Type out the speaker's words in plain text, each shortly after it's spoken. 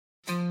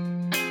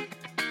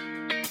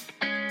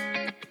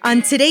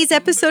On today's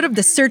episode of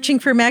the Searching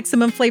for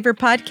Maximum Flavor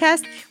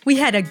podcast, we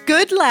had a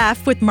good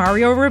laugh with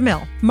Mario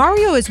Ramil.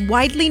 Mario is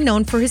widely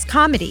known for his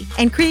comedy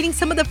and creating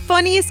some of the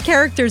funniest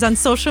characters on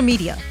social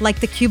media, like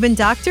the Cuban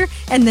Doctor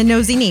and the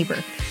Nosy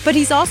Neighbor. But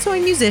he's also a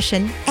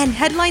musician and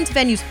headlines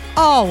venues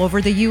all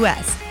over the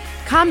U.S.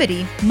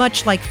 Comedy,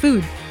 much like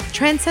food,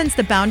 transcends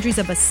the boundaries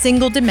of a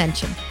single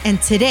dimension. And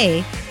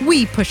today,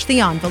 we push the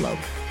envelope.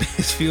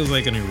 This feels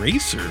like an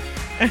eraser.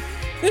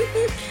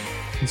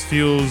 This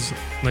feels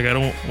like I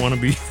don't want to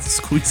be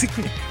squeezing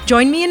it.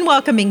 Join me in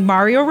welcoming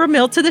Mario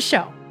Ramil to the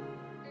show.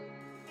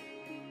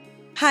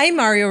 Hi,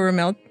 Mario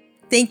Ramil.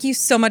 Thank you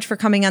so much for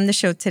coming on the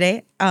show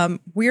today.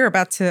 We're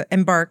about to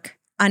embark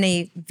on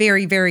a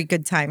very, very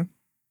good time.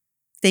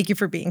 Thank you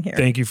for being here.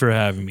 Thank you for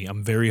having me.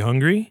 I'm very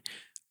hungry.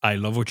 I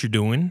love what you're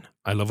doing.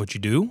 I love what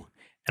you do.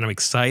 And I'm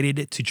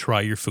excited to try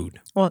your food.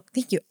 Well,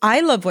 thank you.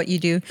 I love what you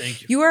do.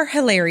 Thank you. You are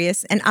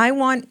hilarious. And I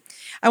want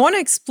to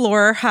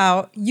explore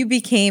how you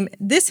became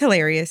this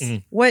hilarious.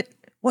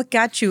 What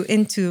got you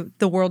into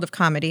the world of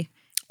comedy?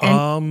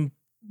 And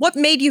what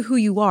made you who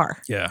you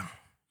are?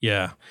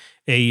 Yeah.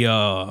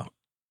 A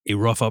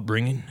rough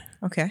upbringing.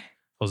 Okay. I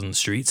was in the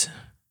streets.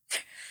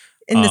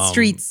 In the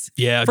streets?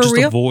 Yeah, For just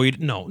real?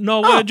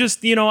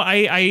 just,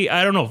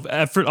 I don't know.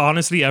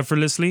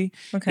 Effortlessly.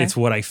 Okay. It's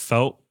what I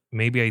felt.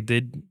 Maybe I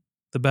did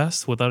the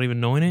best without even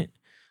knowing it.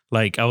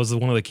 Like, I was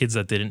one of the kids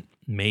that didn't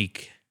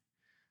make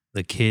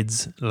the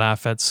kids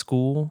laugh at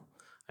school.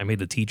 I made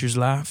the teachers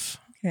laugh.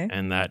 Okay.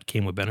 And that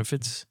came with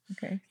benefits.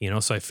 Okay.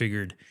 So I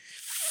figured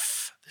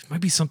there might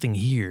be something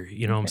here.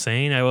 You know what I'm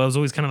saying? I was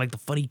always kind of like the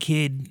funny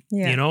kid,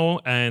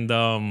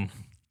 and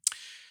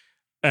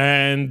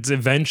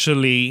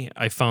eventually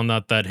I found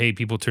out that, hey,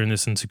 people turn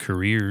this into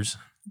careers,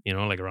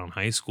 like around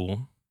high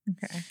school.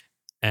 Okay.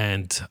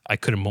 And I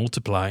couldn't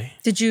multiply.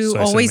 Did you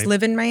always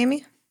live in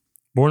Miami?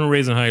 Born and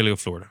raised in Hialeah,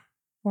 Florida.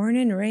 Born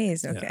and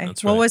raised. Okay. Yeah,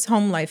 that's What right. was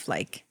home life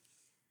like?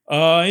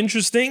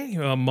 Interesting.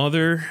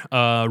 Mother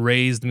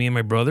raised me and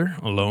my brother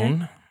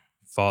alone. Okay.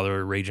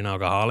 Father, raging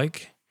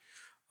alcoholic.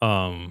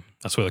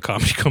 That's where the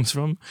comedy comes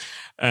from.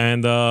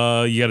 And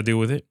you got to deal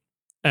with it.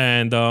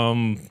 And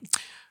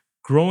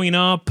growing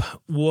up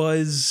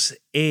was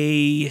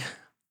talking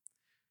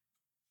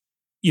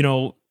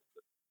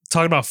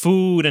about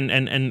food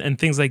and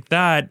things like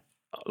that,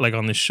 like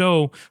on the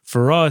show.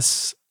 For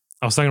us,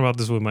 I was talking about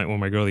this with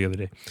my girl the other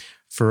day.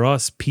 For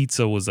us,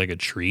 pizza was like a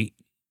treat.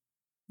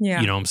 Yeah.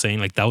 You know what I'm saying?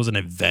 Like, that was an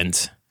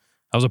event.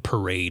 That was a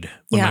parade.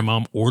 When my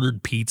mom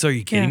ordered pizza, are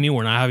you kidding me?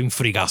 We're not having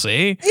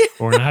fricassé.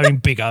 We're not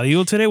having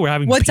picadillo today. We're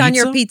having What's pizza. on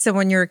your pizza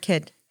when you're a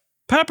kid?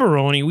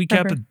 Pepperoni. We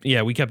kept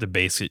it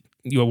basic.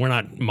 We're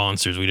not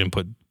monsters. We didn't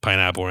put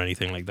pineapple or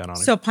anything like that on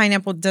it. So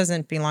pineapple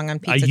doesn't belong on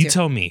pizza You too.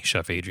 tell me,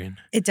 Chef Adrianne.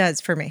 It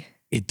does for me.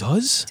 It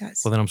does? It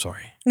does. Well, then I'm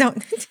sorry. No,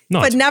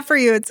 but not for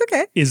you. It's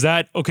okay. Is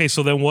that okay?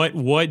 So then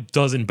what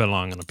doesn't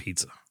belong on a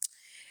pizza?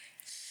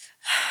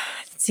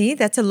 See,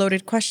 that's a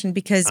loaded question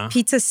because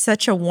pizza is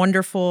such a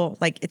wonderful,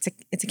 it's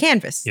a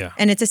canvas. Yeah.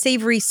 And it's a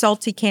savory,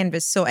 salty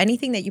canvas. So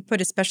anything that you put,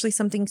 especially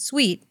something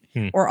sweet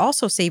or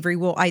also savory,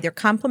 will either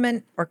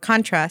complement or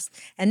contrast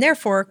and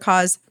therefore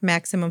cause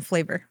maximum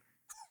flavor.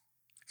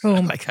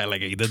 Boom. I like how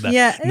you did that.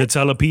 Yeah.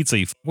 Nutella pizza,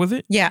 you with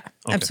it? Yeah,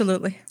 Okay.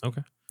 absolutely.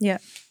 Okay. Yeah.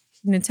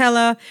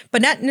 Nutella,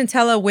 but not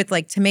Nutella with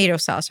tomato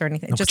sauce or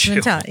anything. Just chill.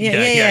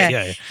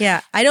 Nutella.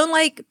 Yeah. I don't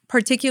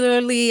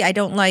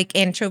like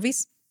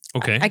anchovies.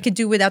 Okay. I could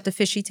do without the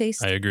fishy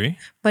taste. I agree.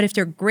 But if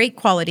they're great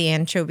quality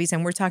anchovies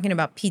and we're talking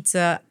about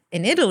pizza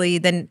in Italy,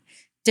 then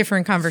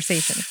different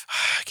conversation.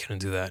 I couldn't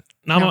do that.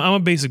 No. I'm a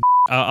basic.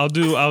 I'll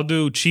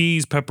do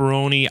cheese,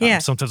 pepperoni. Yeah.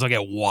 Sometimes I'll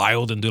get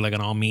wild and do like an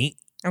all meat.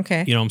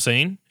 Okay. You know what I'm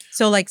saying?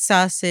 So like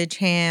sausage,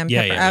 ham,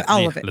 pepper,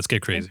 all of it. Let's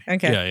get crazy.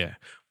 Okay. Yeah.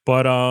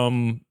 But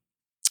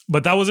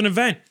that was an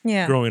event.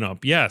 Yeah. Growing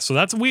up. Yeah. So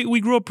that's we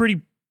grew up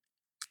pretty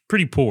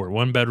poor.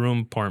 1-bedroom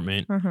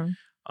apartment.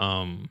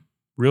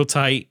 Real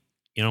tight.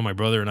 My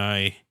brother and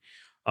I.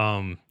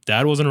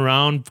 Dad wasn't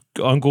around.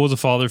 Uncle was a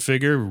father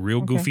figure.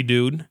 Real goofy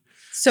dude.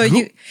 So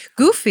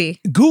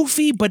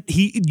goofy, but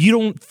you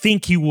don't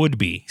think he would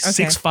be.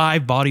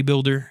 6'5"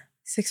 bodybuilder.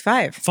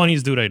 6'5".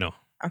 Funniest dude I know.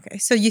 Okay.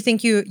 So you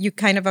think you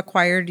kind of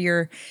acquired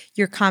your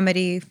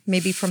comedy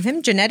maybe from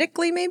him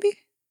genetically, maybe?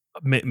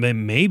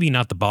 Maybe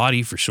not the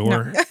body for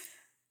sure.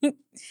 No.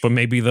 But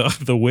maybe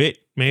the wit,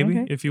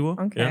 maybe, if you will.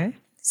 Okay. Yeah.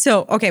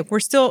 So, we're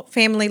still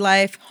family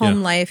life,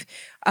 home life.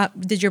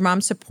 Did your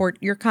mom support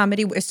your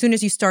comedy as soon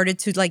as you started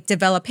to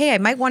develop, hey, I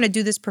might want to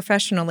do this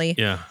professionally?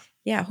 Yeah.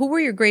 Yeah. Who were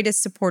your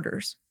greatest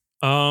supporters?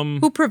 Who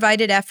Who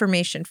provided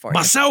affirmation for you?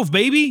 myself,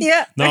 baby.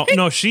 Yeah.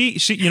 No, she,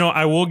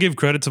 I will give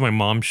credit to my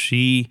mom.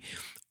 She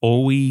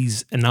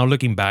always, and now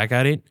looking back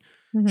at it,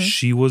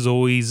 she was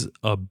always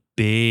a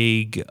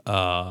big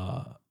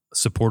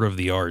supporter of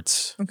the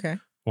arts. Okay.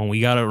 When we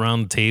got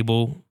around the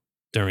table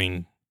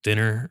during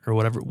dinner or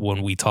whatever,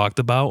 when we talked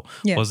about,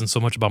 wasn't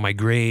so much about my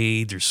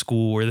grades or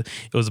school, it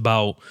was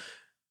about,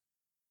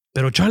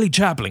 pero Charlie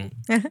Chaplin,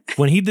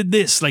 when he did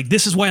this,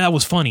 this is why that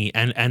was funny,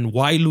 and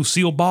why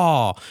Lucille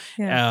Ball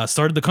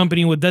started the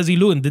company with Desi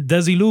Lou and did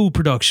Desi Lou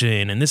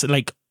production, and this,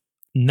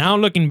 now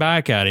looking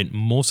back at it,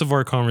 most of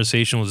our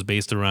conversation was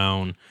based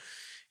around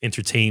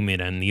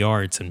entertainment and the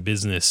arts and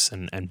business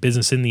and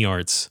business in the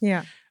arts.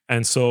 Yeah.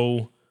 And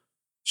so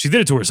she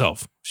did it to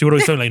herself. She would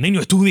always say like, niño,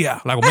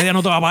 estudia. La comedia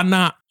no te va a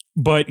nada.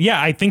 But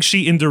yeah, I think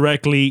she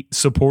indirectly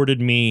supported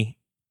me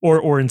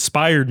or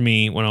inspired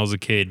me when I was a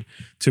kid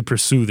to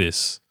pursue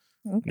this,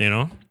 you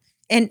know?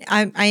 And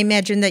I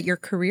imagine that your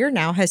career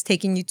now has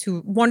taken you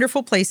to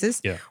wonderful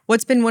places. Yeah.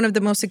 What's been one of the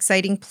most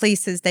exciting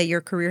places that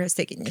your career has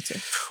taken you to?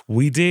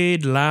 We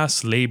did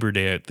last Labor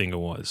Day, I think it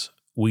was.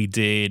 We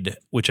did,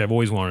 which I've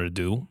always wanted to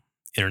do,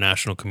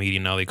 international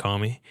comedian, now they call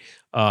me,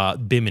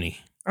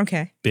 Bimini.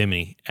 Okay.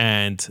 Bimini.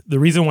 And the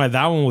reason why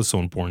that one was so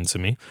important to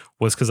me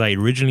was because I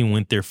originally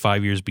went there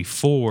 5 years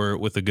before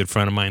with a good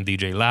friend of mine,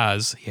 DJ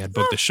Laz. He had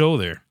booked a show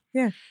there.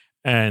 Yeah.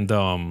 And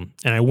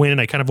I went and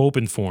I kind of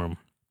opened for him.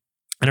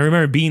 And I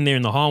remember being there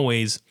in the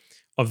hallways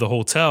of the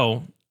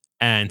hotel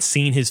and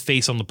seeing his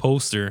face on the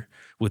poster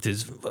with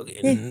his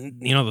fucking,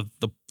 you know,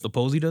 the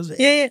pose he does?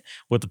 Yeah.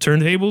 With the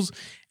turntables.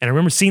 And I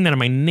remember seeing that and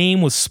my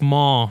name was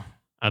small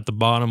at the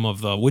bottom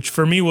of which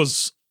for me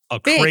was a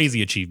Big.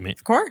 crazy achievement.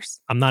 Of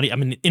course. I'm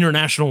in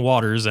international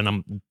waters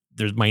and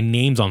there's my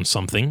name's on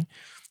something,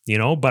 you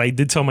know, but I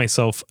did tell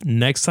myself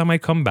next time I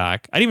come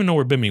back, I didn't even know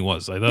where Bimini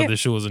was. I thought this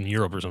shit was in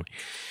Europe or something.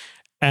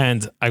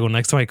 And I go,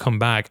 next time I come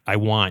back, I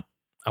want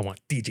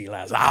DJ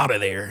Laz out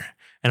of there.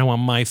 And I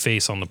want my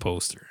face on the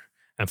poster.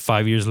 And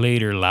 5 years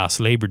later, last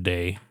Labor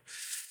Day,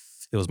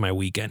 it was my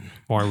weekend.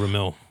 Mario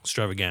Ramil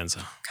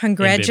extravaganza.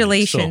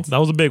 Congratulations. So that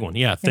was a big one.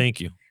 Yeah, thank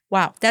you.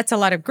 Wow. That's a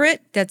lot of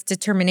grit. That's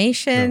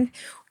determination. Yeah.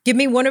 Give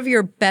me one of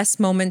your best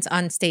moments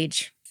on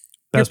stage.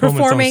 Best you're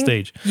performing, moments on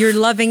stage. You're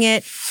loving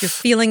it. You're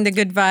feeling the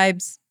good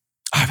vibes.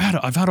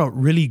 I've had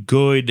really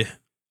good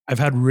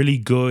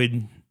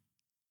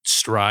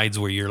strides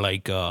where you're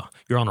like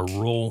you're on a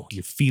roll,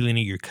 you're feeling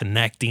it, you're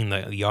connecting,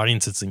 the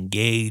audience is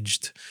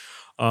engaged.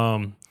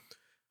 And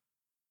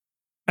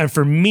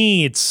for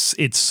me it's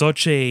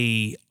such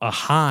a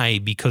high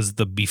because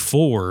the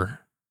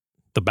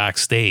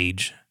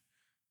backstage,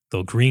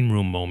 the green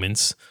room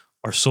moments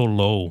are so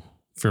low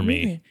for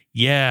me. Really?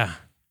 Yeah.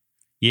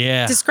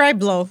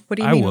 Describe low. What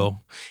do you mean? I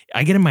will.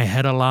 I get in my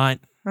head a lot.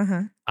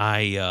 Uh-huh.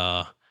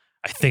 I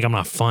think I'm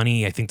not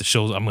funny. I think the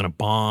show's I'm gonna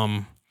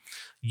bomb.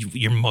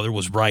 Your mother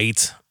was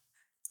right.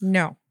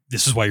 No.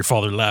 This is why your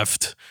father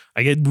left.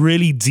 I get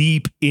really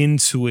deep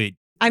into it.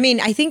 I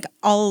mean, I think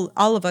all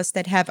of us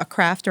that have a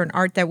craft or an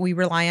art that we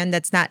rely on,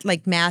 that's not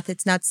like math,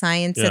 it's not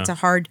science,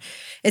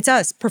 it's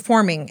us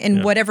performing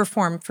in whatever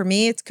form. For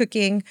me, it's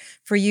cooking.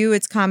 For you,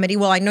 it's comedy.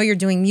 Well, I know you're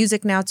doing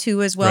music now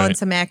too as well and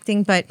some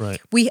acting, but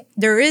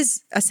there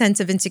is a sense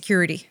of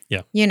insecurity.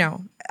 Yeah. You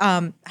know,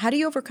 how do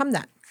you overcome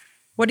that?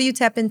 What do you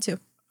tap into?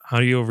 How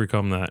do you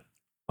overcome that?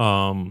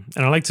 And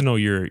I'd like to know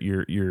your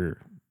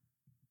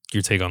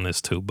take on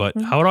this too. But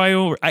how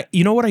do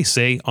you know what I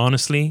say,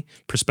 honestly?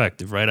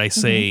 Perspective, right? I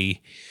say,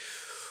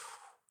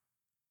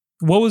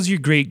 what was your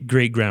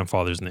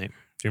great-great-grandfather's name?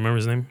 Do you remember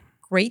his name?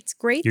 Great?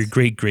 Your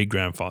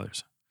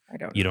great-great-grandfather's. I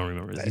don't know. You don't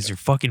remember. It's your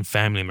fucking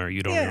family member.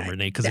 You don't remember the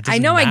name because it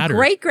doesn't matter. I know matter. my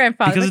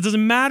great-grandfather. Because it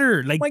doesn't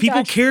matter. Like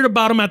people cared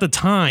about him at the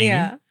time.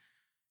 Yeah.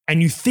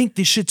 And you think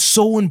this shit's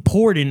so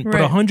important, but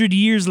 100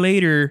 years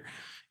later,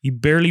 you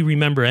barely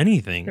remember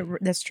anything.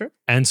 That's true.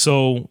 And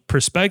so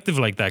perspective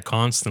like that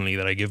constantly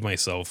that I give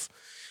myself,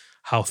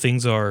 how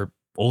things are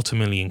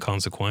ultimately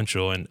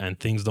inconsequential and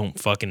things don't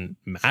fucking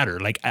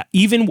matter. Like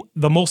even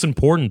the most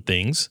important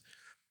things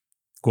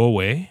go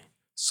away.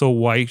 So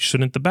why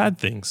shouldn't the bad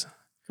things?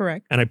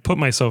 Correct. And I put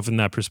myself in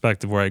that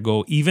perspective where I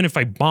go, even if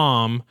I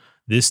bomb,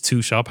 this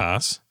too shall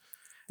pass.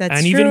 That's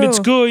and true. even if it's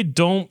good,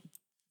 don't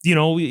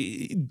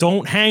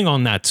hang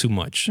on that too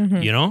much,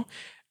 you know?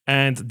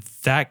 And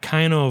that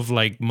kind of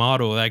like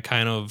motto, that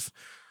kind of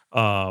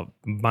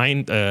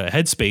mind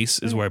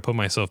headspace is where I put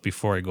myself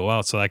before I go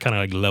out. So that kind of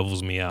like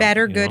levels me out. Bad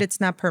or good,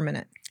 it's not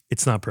permanent.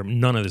 It's not permanent.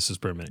 None of this is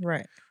permanent.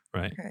 Right.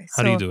 Okay,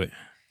 How do you do it?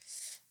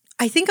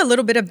 I think a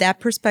little bit of that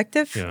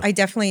perspective. Yeah. I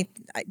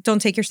don't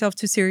take yourself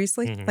too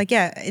seriously.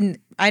 And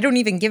I don't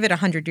even give it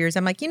 100 years.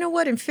 I'm like, you know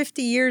what? In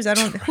 50 years,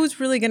 who's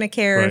really going to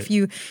care if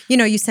you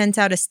sent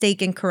out a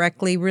steak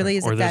incorrectly? Really,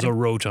 is or it there's that a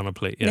roach on a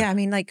plate? Yeah. I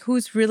mean, like,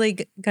 who's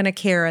really going to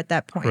care at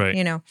that point? Right.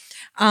 You know,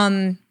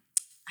 I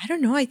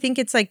don't know. I think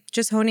it's like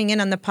just honing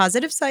in on the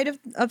positive side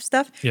of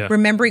stuff. Yeah.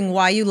 Remembering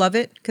why you love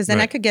it, because then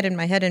I could get in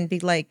my head and be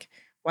like,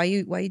 why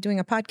are you doing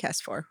a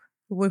podcast for?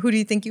 Who do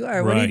you think you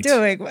are? What are you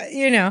doing?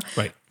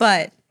 Right.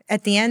 But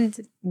at the end,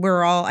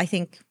 we're all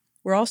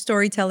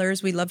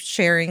storytellers. We love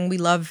sharing. We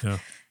love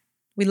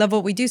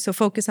what we do. So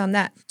focus on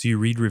that. Do you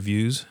read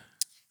reviews?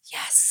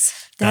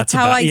 Yes. That's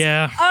how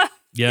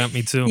Yeah,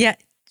 me too. Yeah.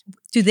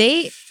 Do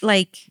they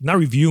like... Not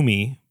review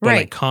me, but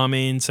like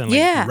comments and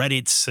like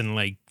Reddits and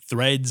like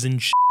threads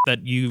and shit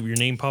that your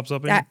name pops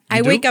up in?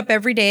 I wake up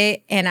every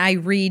day and I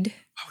read...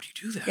 How would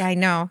you do that? Yeah, I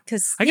know.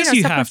 Because I guess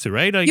you have to,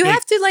 right? You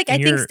have to, I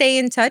think, stay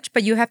in touch,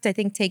 but you have to, I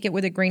think, take it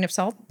with a grain of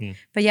salt.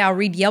 But yeah, I'll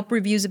read Yelp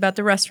reviews about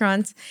the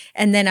restaurants,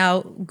 and then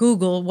I'll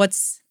Google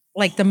what's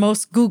like the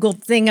most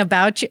Googled thing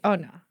about you. Oh,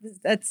 no.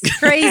 That's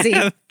crazy.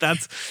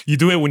 You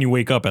do it when you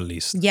wake up at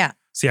least. Yeah.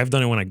 See, I've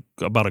done it when I'm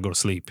about to go to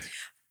sleep.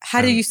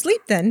 How do you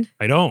sleep then?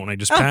 I don't. I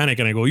just panic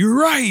and I go, "You're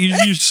right.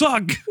 You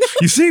suck."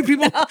 You see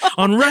people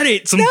on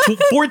Reddit, some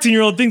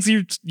 14-year-old thinks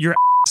you're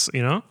ass,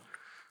 you know?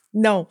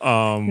 No.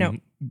 No.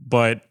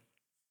 But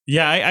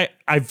yeah,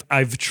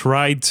 I've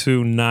tried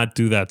to not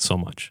do that so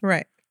much.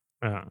 Right.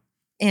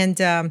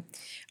 And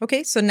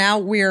okay, so now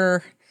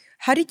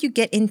how did you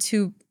get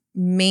into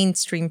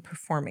mainstream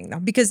performing though?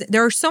 Because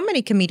there are so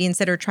many comedians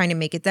that are trying to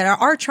make it, that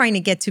are trying to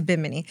get to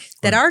Bimini,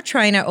 that are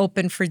trying to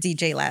open for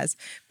DJ Laz.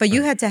 But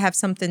you had to have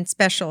something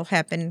special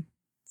happen,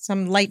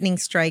 some lightning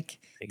strike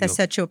that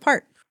set you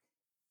apart.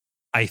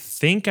 I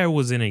think I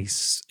was in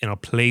a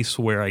place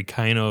where I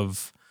kind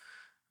of,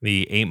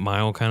 the 8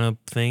 Mile kind of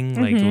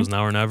thing, like it was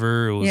now or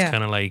never. It was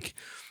kind of like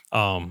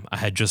I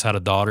had just had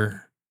a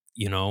daughter,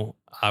 you know.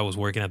 I was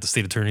working at the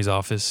state attorney's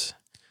office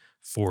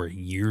for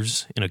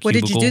years in a cubicle. What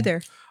did you do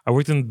there? I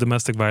worked in the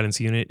domestic violence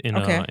unit in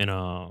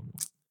a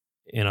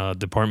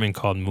department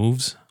called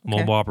MOVES,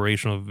 Mobile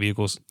Operational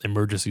Vehicles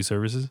Emergency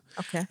Services.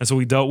 Okay. And so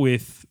we dealt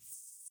with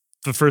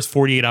the first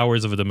 48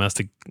 hours of a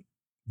domestic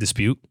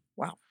dispute.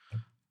 Wow.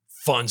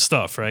 Fun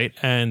stuff, right?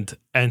 And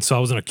so I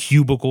was in a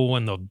cubicle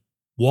and the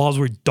walls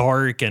were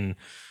dark, and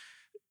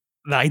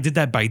I did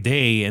that by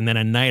day, and then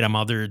at night I'm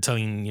out there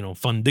telling, you know,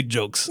 fun dick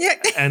jokes. Yeah.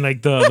 And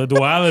like the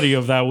duality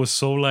of that was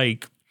so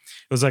like,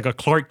 it was like a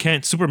Clark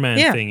Kent Superman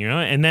thing, you know?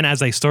 And then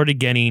as I started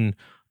getting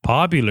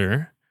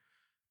popular,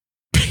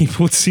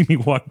 people would see me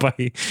walk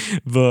by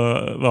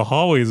the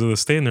hallways of the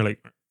state and they're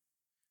like,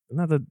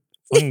 isn't that the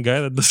fucking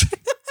guy that does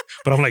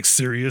But I'm like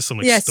serious. I'm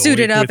like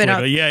suited up and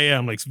like, yeah.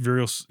 I'm like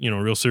real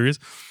serious.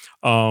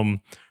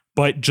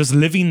 But just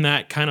living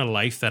that kind of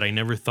life that I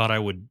never thought I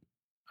would,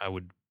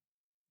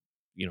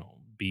 you know,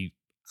 be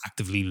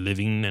actively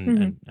living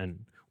and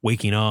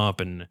waking up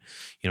and,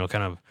 you know,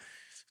 kind of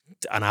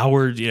an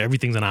hour,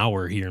 everything's an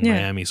hour here in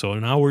Miami. So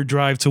an hour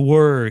drive to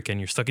work and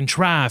you're stuck in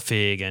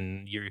traffic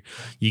and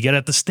you get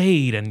at the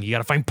state and you got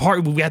to find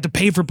we had to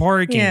pay for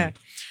parking. Yeah.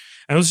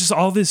 And it was just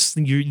all this,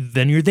 then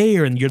you're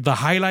there and the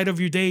highlight of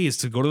your day is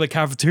to go to the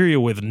cafeteria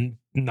with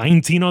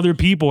 19 other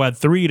people at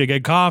 3 to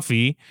get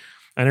coffee.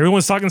 And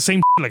everyone's talking the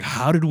same like,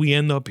 how did we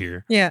end up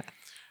here? Yeah.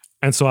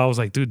 And so I was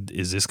like, dude,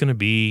 is this going to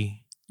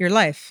be your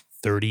life?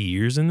 30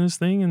 years in this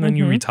thing and then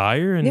you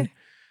retire? And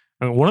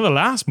one of the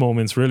last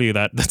moments really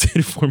that did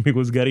it for me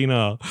was getting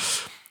a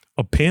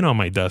pin on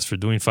my desk for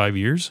doing 5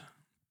 years.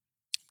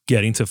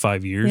 Getting to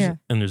 5 years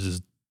and there's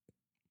this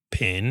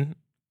pin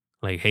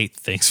like, hey,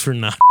 thanks for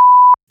not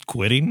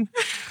quitting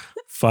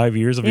 5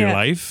 years of your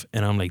life.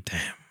 And I'm like,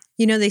 damn.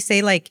 You know, they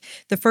say like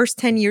the first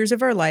 10 years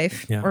of our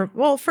life,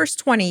 first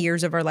 20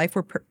 years of our life,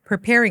 we're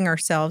preparing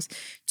ourselves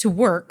to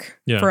work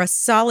for a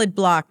solid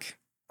block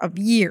of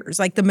years,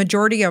 like the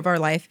majority of our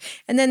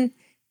life. And then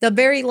the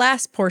very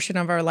last portion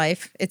of our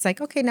life, it's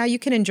like, okay, now you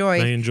can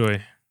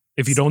enjoy.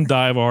 If you don't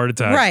die of a heart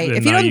attack. Right.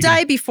 If you don't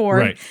die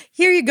before,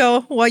 here you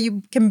go. Well,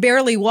 you can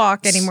barely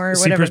walk anymore or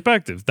whatever.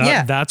 Perspective.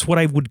 That's what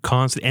I would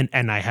constantly,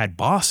 and I had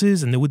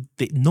bosses and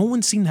no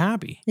one seemed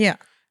happy. Yeah.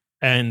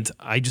 And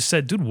I just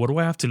said, dude, what do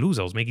I have to lose?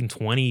 I was making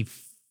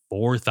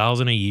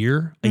 $24,000 a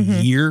year,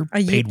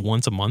 paid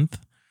once a month.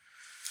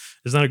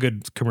 It's not a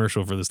good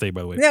commercial for the state,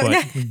 by the way,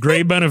 but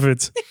great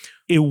benefits.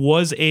 It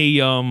was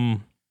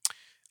an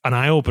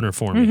eye opener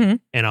for me.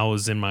 And I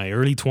was in my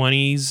early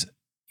 20s.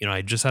 You know,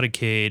 I just had a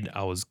kid.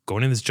 I was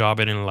going to this job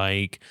I didn't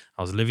like.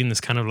 I was living this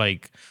kind of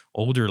like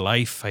older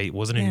life I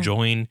wasn't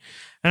enjoying.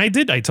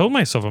 And I told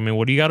myself, I mean,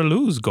 what do you got to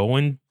lose? Go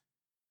and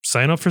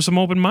sign up for some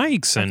open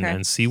mics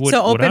and see what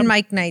So open happens.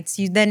 Mic nights,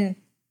 you then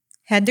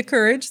had the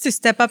courage to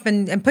step up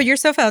and put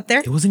yourself out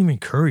there. It wasn't even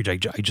courage. I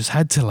just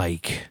had to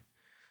like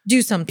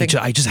do something.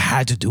 I just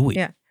had to do it.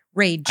 Yeah.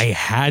 Rage. I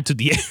had to.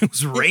 Yeah, it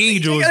was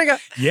rage.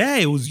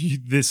 It was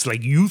this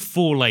like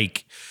youthful,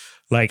 like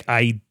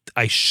I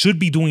should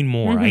be doing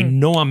more. I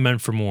know I'm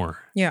meant for more.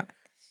 Yeah.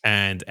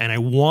 And I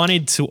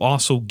wanted to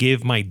also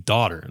give my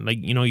daughter, like,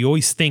 you know, you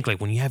always think like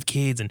when you have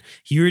kids and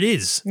here it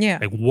is. Yeah.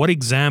 Like what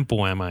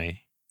example am I?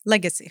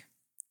 Legacy.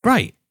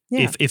 Right.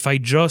 Yeah. If I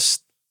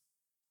just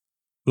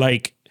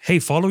like, hey,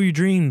 follow your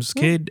dreams,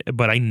 kid.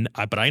 But I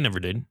never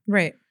did.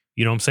 Right.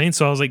 You know what I'm saying?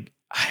 So I was like,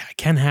 I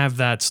can't have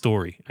that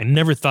story. I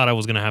never thought I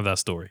was going to have that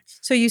story.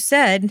 So you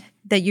said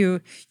that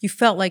you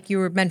felt like you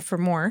were meant for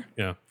more.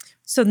 Yeah.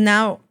 So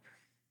now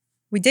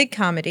we did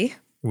comedy.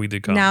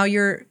 Now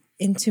you're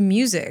into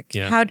music.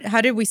 Yeah.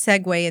 How did we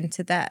segue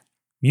into that?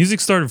 Music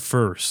started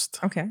first.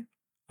 Okay.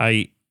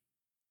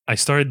 I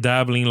started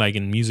dabbling like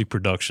in music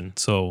production.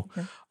 So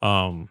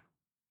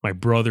my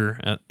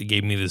brother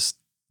gave me this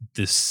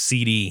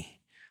CD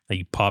that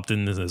he popped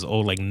in this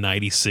old like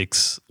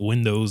 96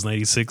 Windows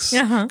 96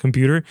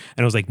 computer. And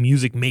it was like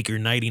Music Maker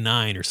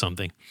 99 or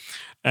something.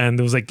 And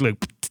it was like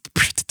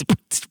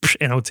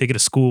and I would take it to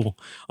school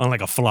on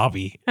like a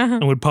floppy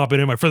and would pop it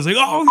in. My friends like,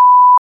 oh,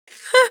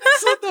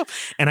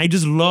 and I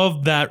just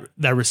loved that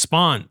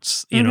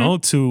response, you know,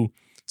 to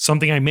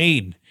something I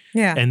made.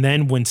 Yeah. And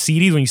then when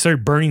you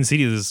started burning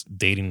CDs, this is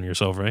dating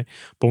yourself, right?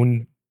 But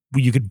when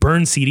you could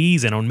burn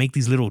CDs and I would make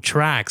these little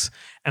tracks,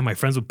 and my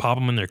friends would pop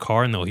them in their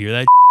car and they'll hear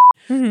that.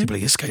 They'd be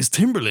like, this guy's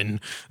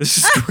Timberland. This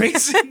is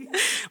crazy.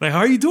 Like, how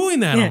are you doing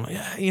that? I'm like,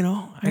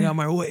 I got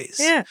my ways.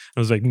 Yeah. It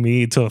was like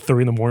me till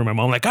 3 a.m. My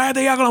mom like,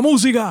 cállate ya con la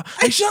música.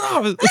 Like, shut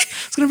up.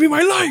 It's going to be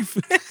my life.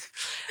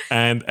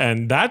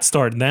 And that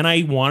started. Then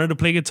I wanted to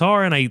play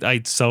guitar, and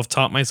I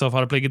self-taught myself how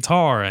to play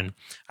guitar. And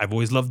I've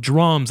always loved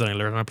drums, and I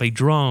learned how to play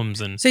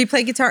drums. And so you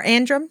play guitar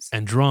and drums?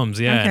 And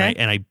drums, yeah. Okay.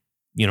 And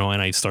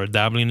I started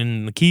dabbling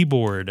in the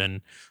keyboard.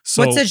 And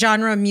so what's the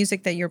genre of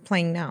music that you're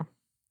playing now?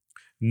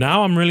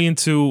 Now I'm really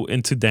into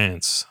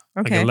dance,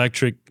 Okay. like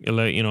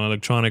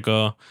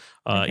electronica,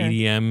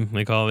 EDM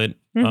they call it.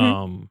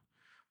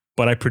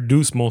 But I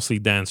produce mostly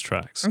dance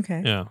tracks.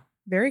 Okay. Yeah.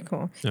 Very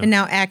cool. Yeah. And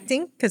now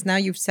acting, because now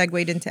you've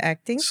segued into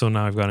acting. So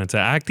now I've gotten into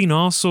acting.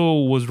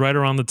 Also, was right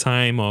around the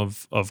time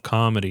of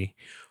comedy,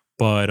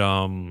 but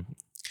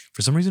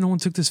for some reason no one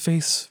took this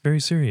face very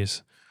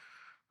serious.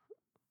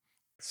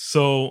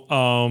 So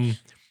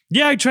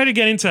yeah, I try to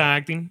get into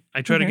acting.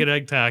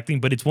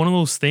 But it's one of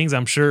those things,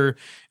 I'm sure,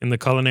 in the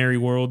culinary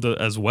world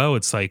as well.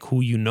 It's like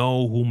who you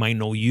know, who might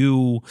know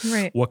you,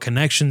 Right. what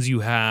connections you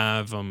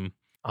have. I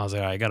was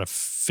like, I got to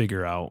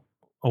figure out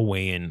a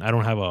way in. I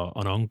don't have I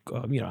don't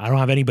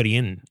have anybody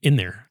in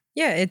there.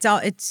 Yeah,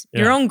 it's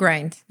your own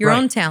grind, your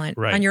own talent,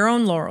 on your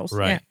own laurels.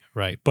 Right, Yeah.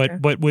 right.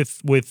 But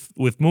with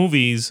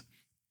movies,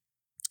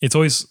 it's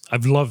always,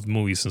 I've loved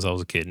movies since I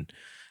was a kid.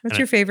 What's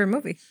your favorite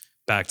movie?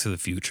 Back to the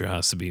Future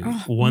has to be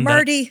one.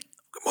 Marty.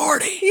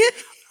 Marty. Yeah.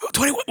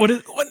 21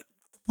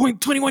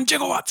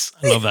 gigawatts.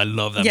 I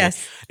love that. Yes.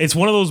 Movie. It's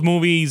one of those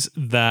movies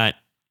that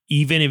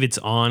even if it's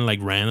on like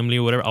randomly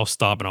or whatever, I'll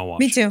stop and I'll watch.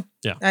 Me too.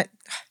 Yeah. I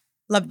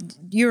love.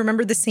 You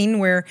remember the scene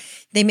where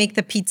they make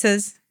the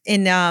pizzas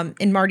in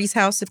Marty's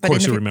house? Of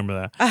course you remember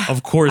that.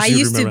 Of course you remember. I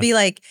used to be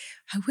like,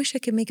 I wish I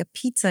could make a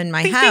pizza in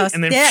my house.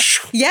 And then yes,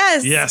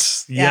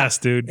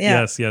 dude.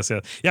 Yeah. Yes.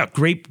 Yeah,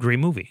 great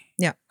movie.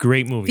 Yeah.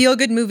 Great movie. Feel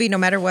good movie no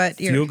matter what.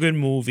 Feel good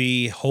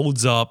movie,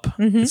 holds up.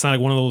 It's not like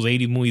one of those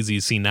 80 movies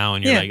you see now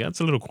and you're like, that's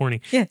a little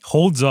corny. Yeah.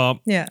 Holds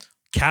up. Yeah.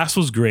 Cast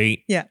was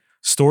great. Yeah.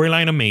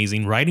 Storyline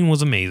amazing. Writing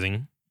was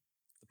amazing.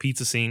 The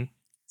pizza scene.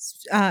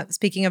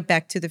 Speaking of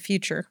Back to the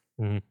Future,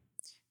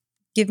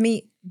 give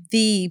me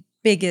the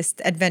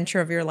biggest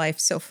adventure of your life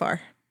so far.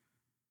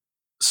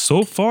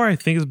 So far, I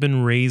think it's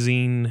been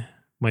raising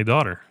my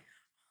daughter.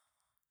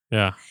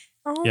 Yeah.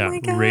 Oh yeah. my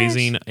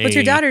gosh. What's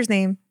your daughter's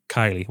name?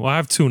 Kylie. Well, I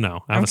have 2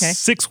 now. I have a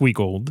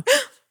 6-week-old.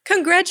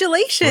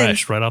 Congratulations.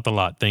 Fresh, right out the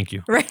lot. Thank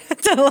you. Right out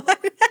the lot.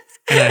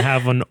 And I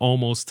have an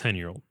almost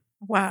 10-year-old.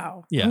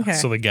 Wow. Yeah. Okay.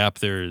 So the gap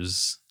there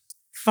is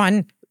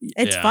fun.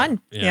 It's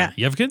fun. Yeah.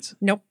 You have kids?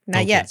 Nope,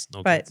 not yet.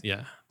 No but kids.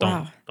 Yeah.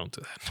 wow. Don't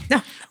do that.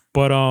 No.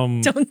 But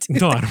don't do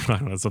that. I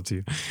don't know. It's up to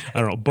you.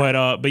 I don't know.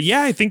 But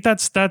yeah, I think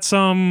that's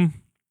been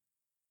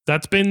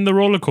the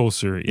roller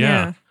coaster.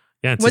 Yeah.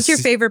 Yeah. What's your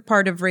favorite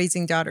part of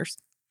raising daughters?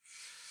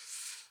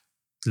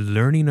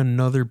 Learning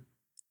another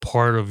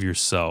part of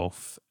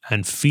yourself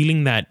and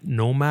feeling that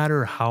no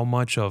matter how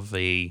much of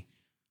a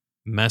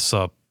mess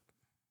up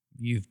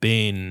you've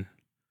been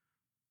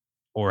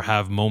or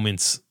have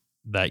moments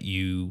that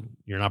you're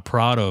not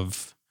proud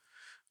of,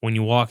 when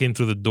you walk in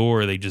through the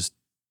door, the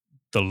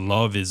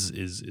love is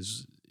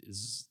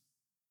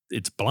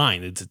it's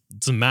blind. It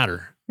doesn't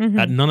matter.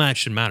 None of that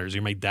shit matters.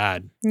 You're my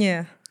dad.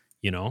 Yeah.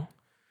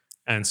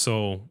 And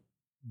so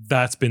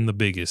that's been the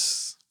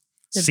biggest.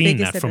 Seeing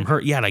that from her.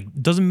 Yeah, like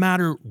doesn't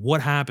matter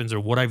what happens or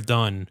what I've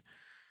done.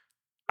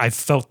 I've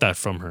felt that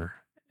from her.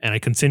 And I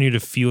continue to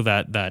feel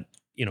that,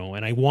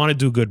 and I want to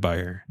do good by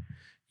her,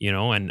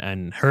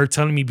 and her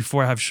telling me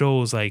before I have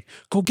shows, like,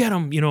 go get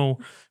them,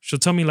 she'll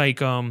tell me like,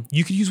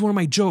 you could use one of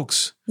my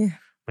jokes. Yeah.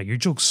 Like, your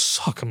jokes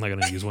suck. I'm not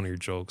going to use one of your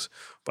jokes,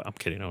 but I'm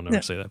kidding. I'll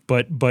never say that.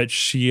 But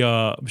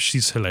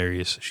she's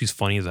hilarious. She's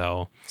funny as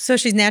hell. So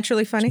she's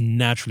naturally funny? She's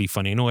naturally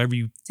funny. I know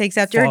every takes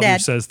after her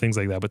dad says things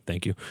like that, but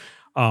thank you.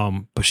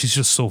 But she's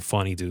just so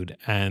funny, dude,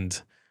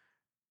 and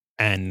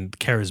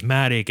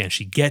charismatic, and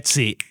she gets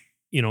it.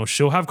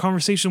 She'll have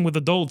conversation with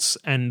adults,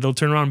 and they'll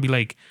turn around and be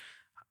like,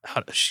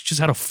 "She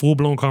just had a full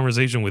blown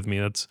conversation with me."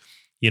 That's,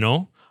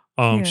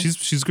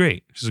 she's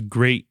great. She's a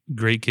great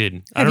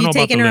kid. I don't know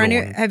about the little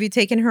one. Have you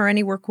taken her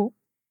anywhere cool?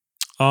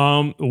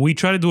 We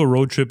try to do a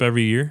road trip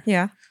every year.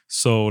 Yeah.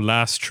 So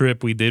last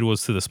trip we did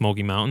was to the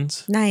Smoky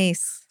Mountains.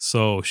 Nice.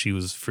 So she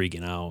was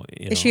freaking out.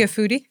 Is she a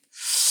foodie?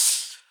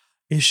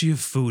 Is she a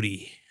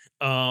foodie?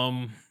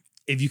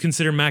 If you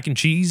consider mac and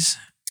cheese,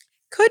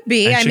 could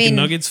be. And chicken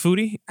nuggets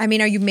foodie. I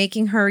mean, are you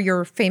making her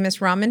your famous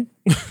ramen?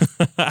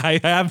 I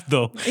have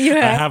though. Yeah.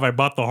 I have. I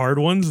bought the hard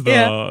ones,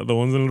 the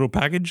ones in a little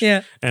package.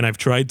 Yeah. And I've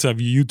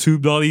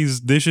YouTubed all these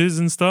dishes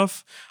and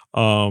stuff.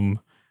 I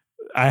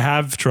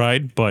have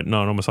tried, but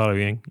no masala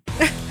gang.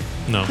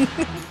 No.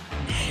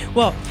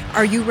 Well,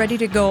 are you ready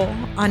to go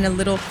on a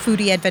little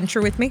foodie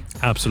adventure with me?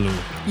 Absolutely.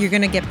 You're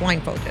gonna get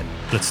blindfolded.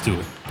 Let's do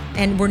it.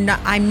 And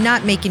I'm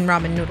not making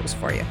ramen noodles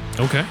for you.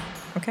 Okay.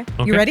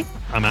 You ready?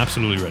 I'm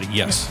absolutely ready.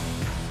 Yes.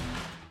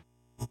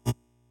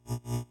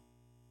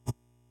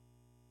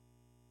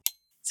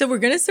 So we're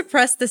going to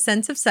suppress the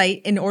sense of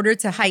sight in order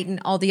to heighten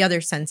all the other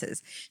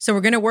senses. So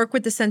we're going to work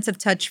with the sense of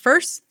touch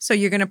first. So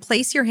you're going to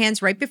place your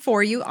hands right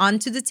before you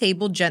onto the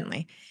table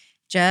gently,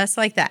 just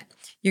like that.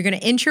 You're going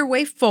to inch your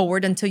way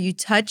forward until you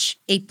touch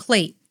a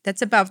plate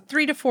that's about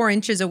 3 to 4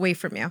 inches away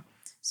from you.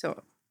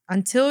 So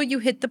until you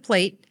hit the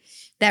plate,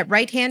 that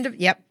right hand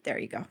there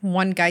you go.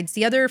 One guides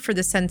the other for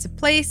the sense of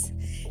place.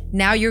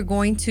 Now you're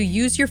going to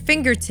use your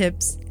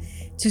fingertips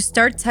to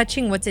start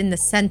touching what's in the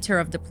center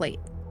of the plate.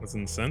 What's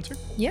in the center?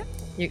 Yeah,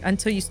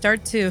 until you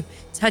start to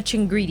touch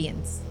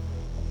ingredients.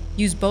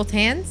 Use both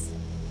hands.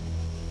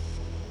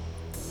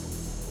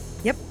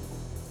 Yep.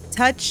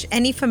 Touch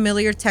any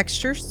familiar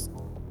textures.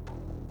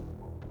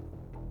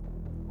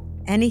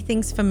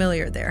 Anything's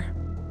familiar there.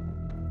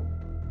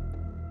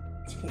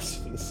 What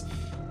is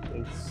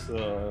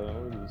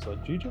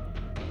Gigi?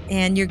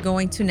 And you're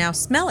going to now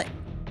smell it.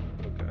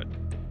 Okay.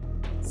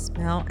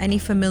 Smell any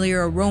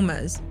familiar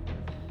aromas.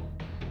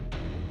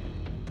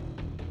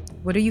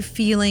 What are you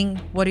feeling?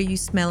 What are you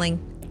smelling?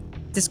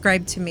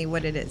 Describe to me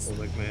what it is. Sounds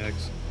like my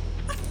ex.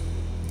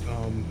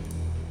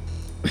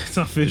 It's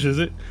not fish, is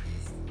it?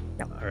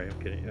 No. All right,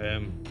 I'm kidding.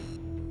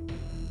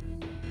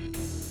 It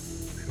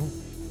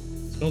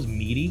smells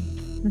meaty.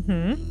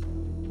 Mm-hmm.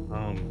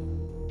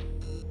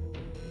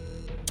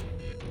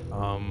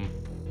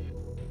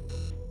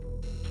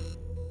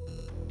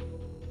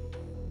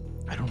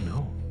 I don't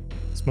know.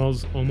 It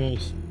smells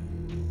almost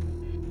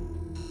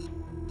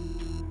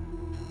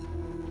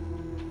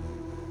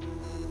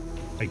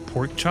like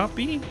pork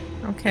choppy.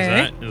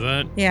 Okay. Is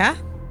that? Yeah.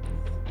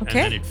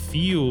 Okay. And then it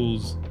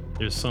feels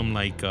there's some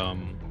like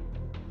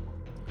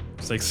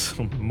it's like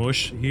some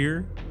mush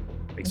here,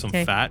 like some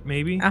fat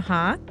maybe.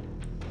 Uh-huh.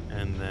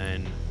 And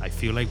then I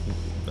feel like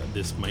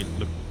this might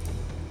look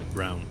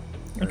brown.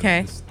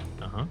 Okay.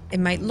 Uh-huh. It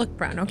might look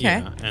brown. Okay.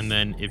 Yeah. And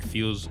then it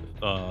feels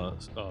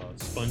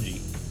spongy.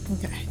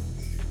 Okay.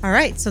 All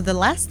right. So the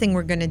last thing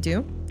we're gonna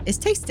do is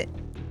taste it.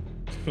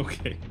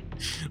 Okay.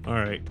 All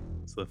right.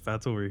 So the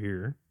fat's over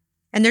here.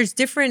 And there's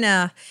different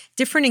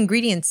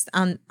ingredients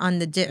on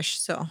the dish.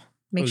 So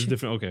make sure.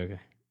 Different. Okay.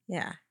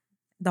 Yeah.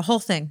 The whole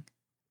thing.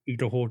 Eat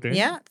the whole thing.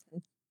 Yeah.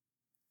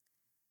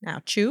 Now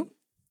chew.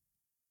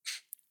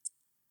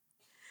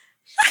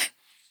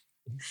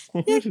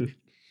 What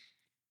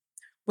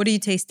are you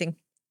tasting?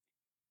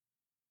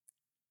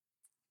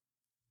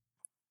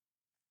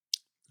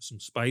 Some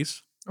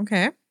spice.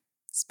 Okay.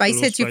 Spice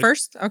hits you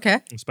first.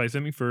 Okay. Some spice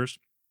hit me first.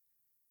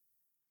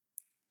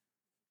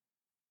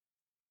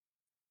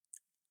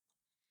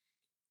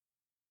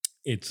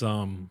 It's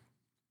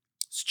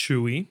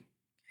chewy.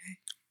 Okay.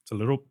 It's a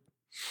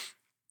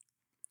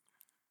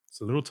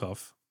little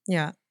tough.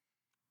 Yeah.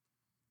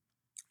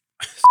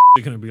 It's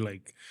gonna be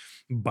like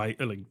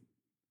bite like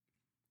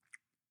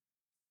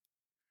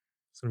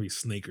it's gonna be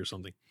snake or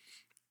something.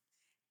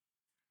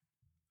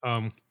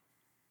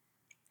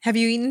 Have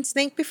you eaten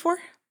snake before?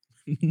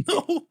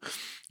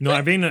 No,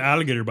 I've eaten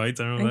alligator bites.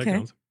 I don't know if that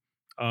counts.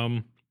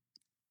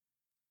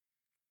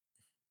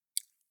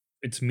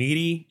 It's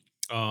meaty.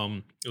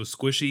 It was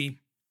squishy,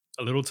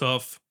 a little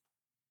tough.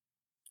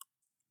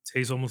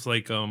 Tastes almost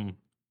like I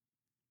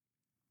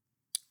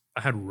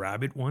had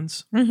rabbit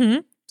once.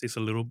 Mm-hmm. Tastes a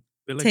little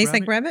bit like Tastes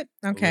rabbit. like rabbit?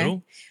 Okay.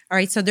 All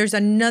right. So there's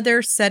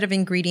another set of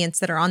ingredients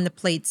that are on the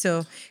plate.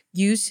 So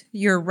use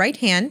your right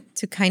hand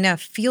to kind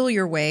of feel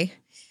your way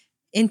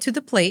into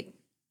the plate,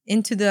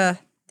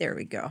 there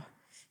we go.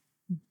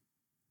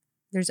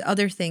 There's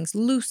other things,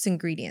 loose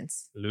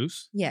ingredients.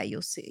 Loose? Yeah,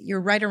 you'll see.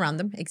 You're right around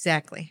them.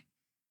 Exactly.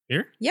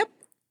 Here? Yep.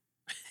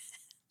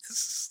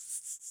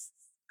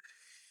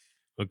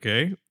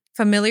 Okay.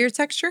 Familiar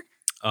texture?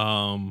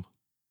 Well,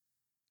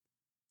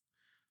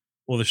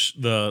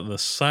 the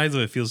size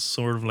of it feels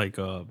sort of like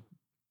a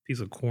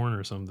piece of corn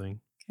or something.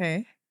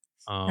 Okay.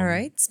 All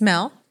right.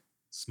 Smell.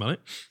 Smell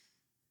it.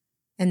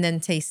 And then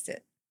taste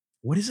it.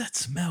 What does that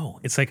smell?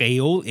 It's like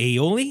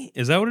aioli.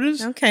 Is that what it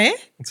is? Okay.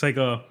 It's like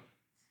a.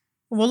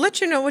 We'll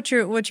let you know what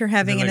you're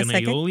having in a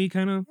second. Aioli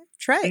kind of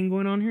thing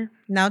going on here.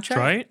 Now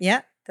try it.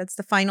 Yeah, that's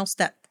the final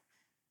step.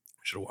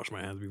 I should have washed my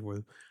hands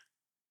before.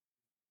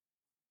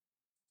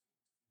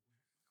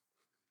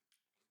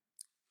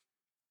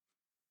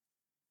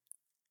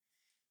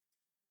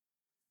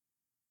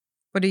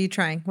 What are you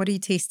trying? What are you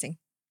tasting?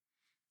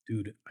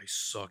 Dude, I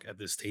suck at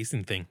this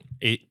tasting thing.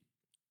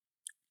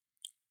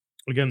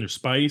 Again, there's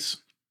spice.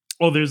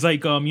 Oh, there's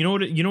like you know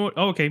what?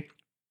 Oh, okay.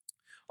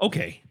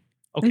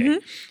 Mm-hmm.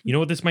 You know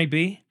what this might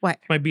be? What?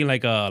 It might be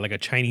like a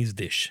Chinese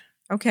dish.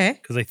 Okay.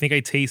 Because I think I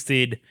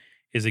tasted.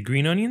 Is it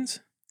green onions?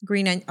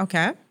 Green onion.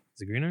 Okay.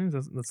 Is it green onions?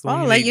 That's the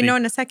I'll let you know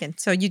in a second.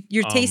 So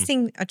you're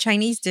tasting a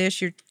Chinese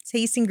dish. You're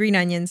tasting green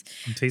onions.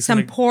 I'm tasting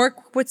some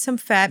pork with some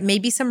fat,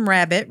 maybe some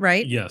rabbit,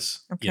 right?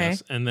 Yes. Okay.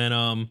 Yes. And then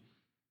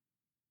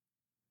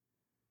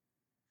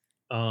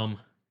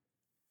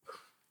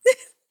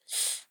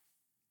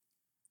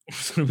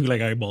it's gonna be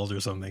like eyeballs or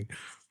something.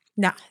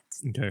 Nah.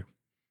 Okay.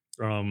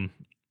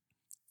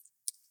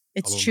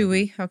 It's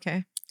chewy.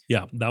 Okay.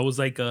 Yeah, that was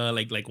like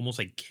almost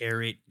like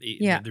carrot.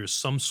 Yeah. There's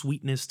some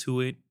sweetness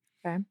to it.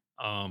 Okay.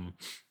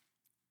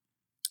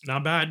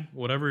 Not bad.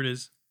 Whatever it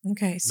is.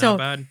 Okay. Not So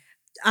bad.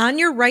 on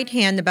your right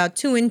hand, about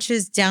 2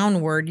 inches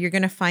downward, you're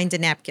going to find a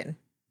napkin.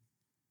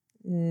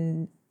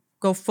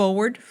 Go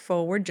forward,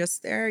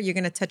 just there. You're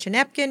going to touch a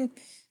napkin.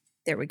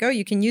 There we go.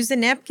 You can use the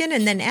napkin.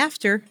 And then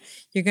after,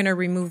 you're going to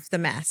remove the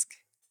mask.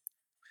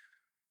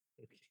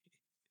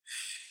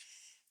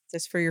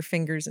 Just for your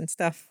fingers and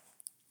stuff.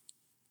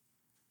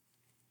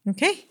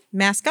 Okay.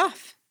 Mask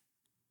off.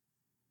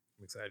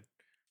 I'm excited.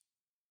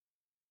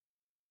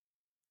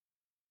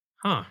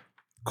 Huh.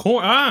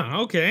 Corn. Ah,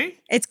 okay.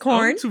 It's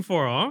corn. Not too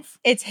far off.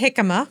 It's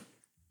jicama.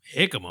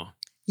 Jicama.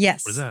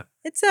 Yes. What is that?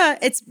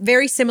 It's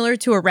very similar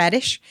to a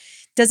radish.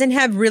 Doesn't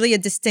have really a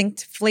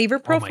distinct flavor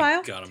profile.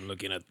 Oh my God, I'm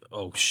looking at.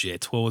 Oh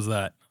shit. What was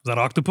that? Was that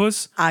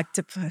octopus?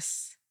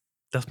 Octopus.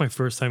 That's my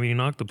first time eating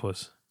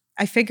octopus.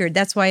 I figured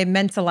that's why it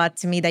meant a lot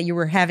to me that you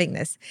were having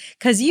this.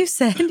 Because you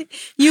said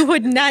you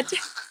would not.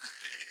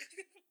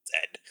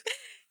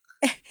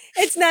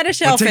 It's not a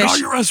shellfish. Take all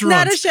your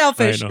restaurants. Not a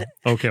shellfish. I know.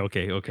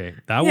 Okay.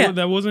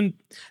 That wasn't.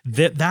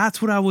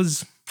 That's what I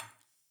was.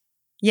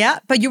 Yeah,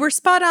 but you were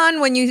spot on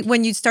when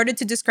you started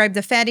to describe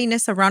the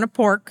fattiness around a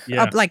pork,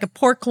 like a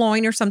pork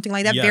loin or something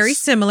like that. Yes. Very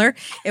similar.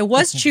 It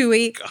was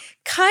chewy,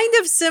 kind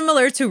of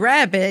similar to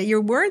rabbit.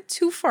 You weren't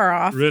too far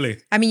off.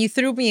 Really? I mean, you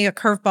threw me a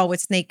curveball with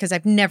snake because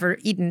I've never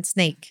eaten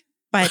snake.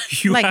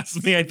 But you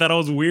asked me, I thought I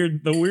was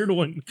weird. The weird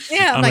one.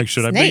 Yeah, I'm like,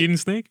 should snake? I be eating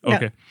snake? No.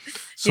 Okay,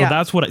 so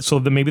that's what.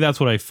 Maybe that's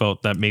what I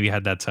felt. That maybe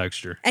had that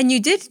texture. And you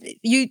did.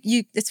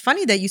 You. It's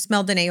funny that you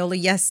smelled an aioli.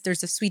 Yes,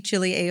 there's a sweet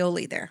chili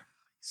aioli there.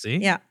 See?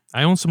 Yeah.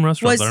 I own some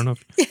restaurants. I don't know.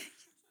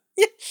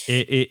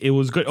 It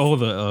was good. Oh,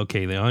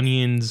 the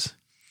onions.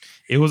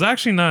 It was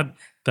actually not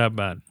that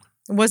bad.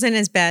 It wasn't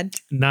as bad.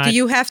 Not. Do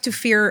you have to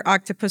fear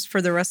octopus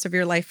for the rest of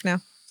your life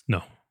now?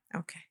 No.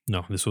 Okay.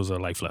 No, this was a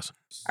life lesson.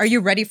 Are you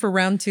ready for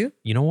round 2?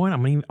 You know what?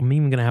 I'm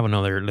even gonna have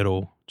another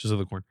little just of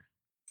the corn.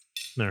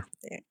 There.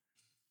 Yeah.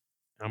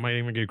 I might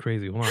even get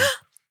crazy. Hold on.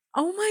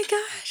 Oh my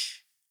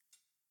gosh.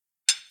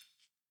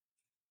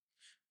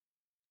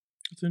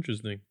 It's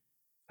interesting.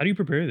 How do you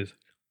prepare this?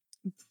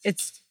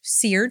 It's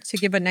seared to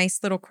give a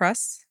nice little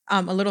crust,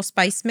 a little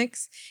spice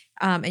mix,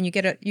 and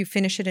you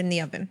finish it in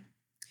the oven.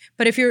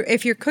 But if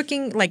you're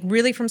cooking like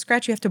really from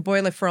scratch, you have to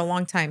boil it for a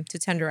long time to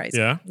tenderize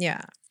it.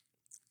 Yeah.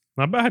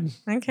 Not bad.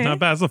 Okay. Not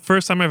bad. It's the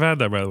first time I've had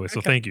that, by the way. So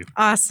thank you.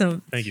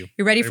 Awesome. Thank you.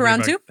 You ready for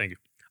round 2? Thank you.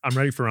 I'm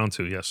ready for round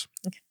 2. Yes.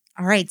 Okay.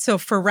 All right. So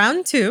for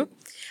round 2,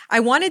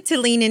 I wanted to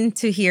lean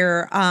into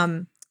here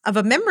of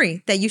a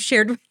memory that you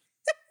shared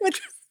with.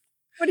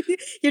 What are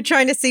you're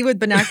trying to see with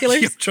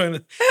binoculars? I'm trying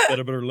to get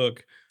a better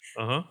look.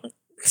 I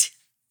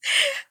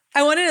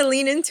wanted to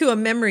lean into a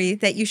memory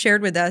that you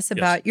shared with us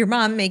about your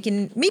mom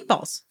making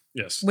meatballs.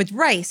 Yes. With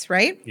rice,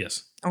 right?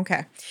 Yes.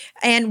 Okay.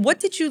 And what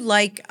did you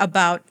like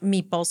about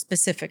meatballs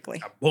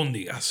specifically?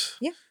 Albondigas.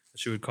 Yeah.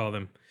 She would call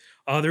them.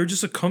 They're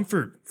just a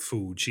comfort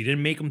food. She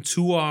didn't make them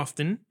too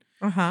often.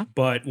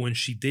 But when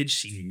she did,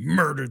 she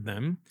murdered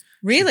them.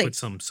 Really? She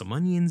put some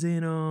onions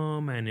in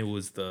them, and it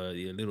was a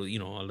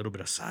little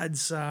bit of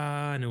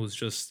salsa, and it was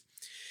just,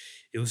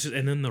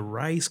 and then the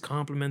rice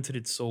complemented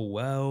it so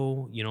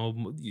well. You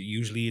know,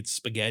 usually it's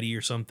spaghetti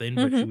or something,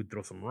 but she would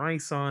throw some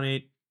rice on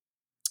it,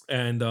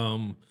 and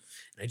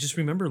I just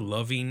remember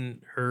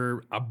loving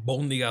her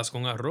albondigas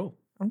con arroz.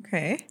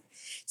 Okay.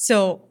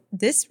 So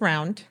this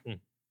round,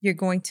 you're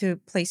going to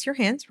place your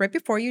hands right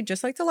before you,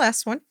 just like the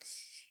last one,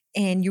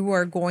 and you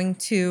are going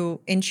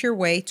to inch your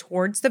way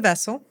towards the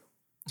vessel.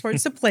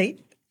 Towards the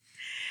plate.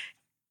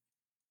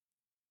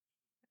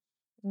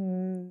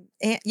 And,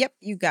 yep,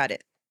 you got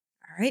it.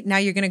 All right, now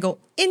you're going to go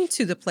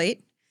into the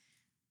plate,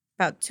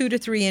 about 2 to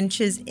 3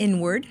 inches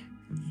inward,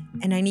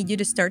 and I need you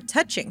to start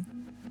touching.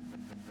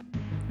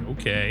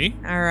 Okay.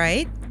 All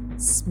right,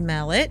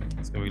 smell it.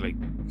 It's going to be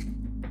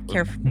like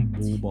Careful.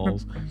 bull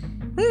balls.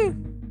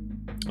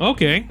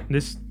 Okay,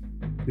 this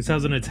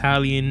has an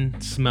Italian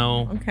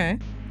smell. Okay.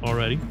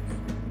 Already.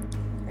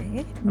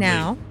 Okay.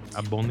 Now,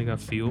 albondiga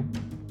feel.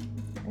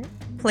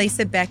 Place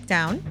it back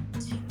down.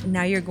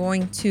 Now you're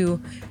going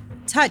to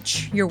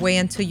touch your way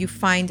until you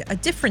find a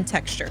different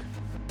texture.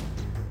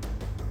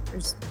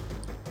 There's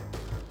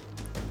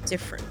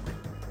different.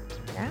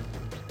 Yeah.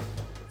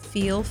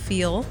 Feel.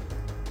 Oh,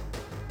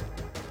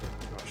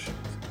 shit.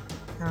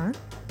 Huh?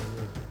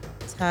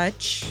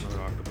 Touch.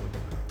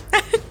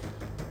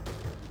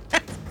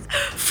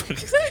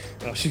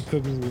 Oh, she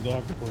cooks with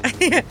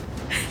octopus.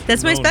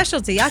 That's my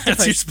specialty, octopus.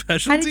 That's your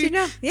specialty? How did you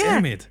know? Yeah.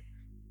 Damn it.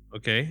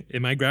 Okay.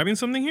 Am I grabbing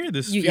something here?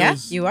 This feels... Yeah,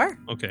 you are.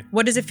 Okay.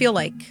 What does it feel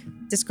like?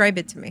 Describe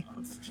it to me.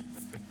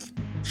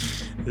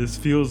 This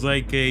feels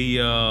like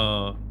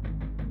a...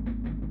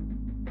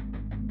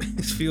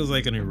 This feels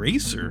like an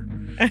eraser.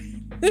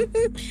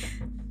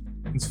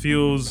 This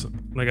feels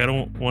like I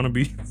don't want to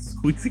be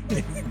squeezing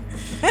it.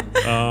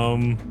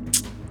 I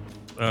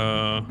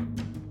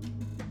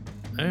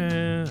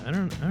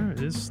don't.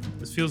 This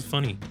feels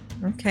funny.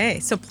 Okay,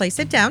 so place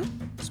it down.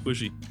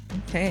 Squishy.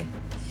 Okay.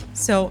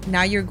 So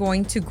now you're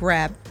going to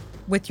grab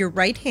with your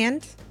right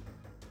hand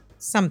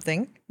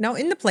something. No,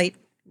 in the plate,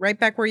 right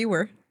back where you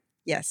were.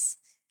 Yes.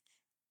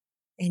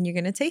 And you're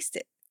going to taste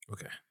it.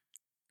 Okay.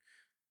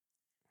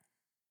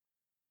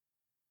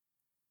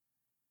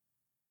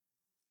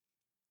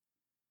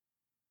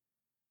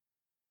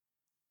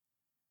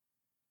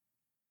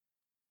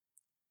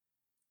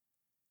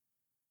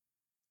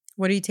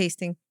 What are you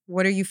tasting?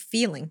 What are you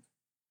feeling?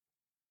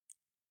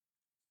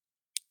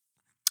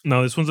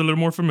 Now this one's a little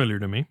more familiar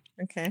to me.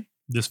 Okay.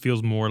 This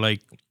feels more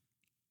like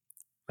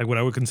what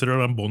I would consider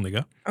an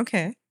albondiga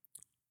Okay.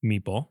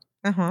 meatball.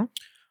 Uh-huh.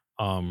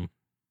 I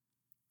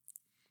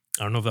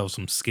don't know if that was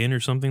some skin or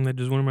something that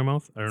just went in my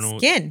mouth. I don't know.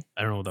 Skin.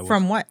 I don't know what that was.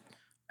 From what?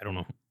 I don't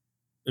know.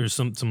 There's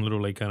some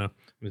little like kind of.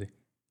 Let me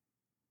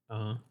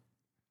see.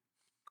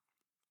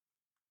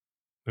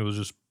 It was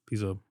just a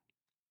piece of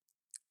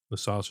the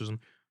sauce or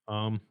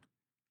something.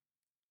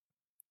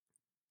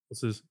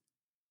 What's this?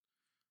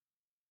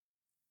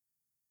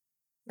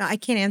 No, I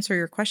can't answer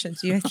your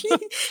questions. You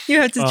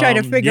you have to try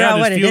to figure out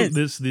what it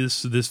is.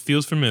 This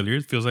feels familiar.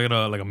 It feels like a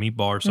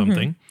meatball or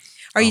something.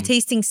 Are you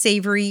tasting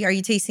savory? Are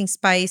you tasting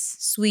spice,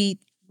 sweet?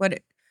 What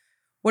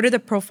are the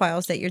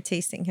profiles that you're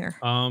tasting here?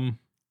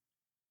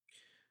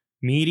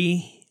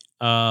 Meaty,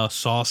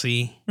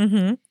 saucy.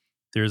 Mm-hmm.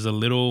 There's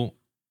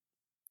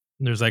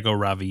like a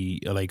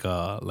like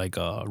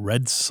a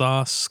red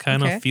sauce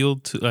kind of feel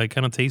to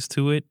kind of taste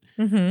to it.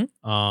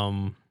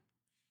 Mm-hmm.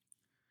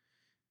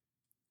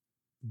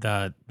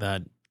 That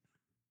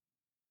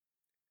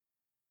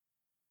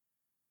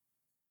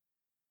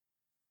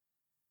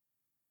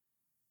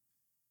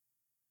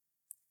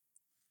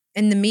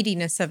And the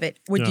meatiness of it.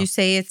 Would you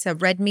say it's a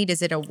red meat?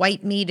 Is it a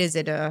white meat? Is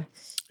it a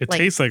It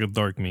tastes like a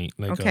dark meat.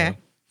 Like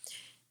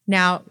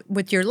Now,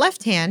 with your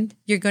left hand,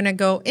 you're gonna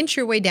go inch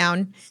your way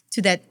down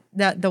to the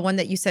one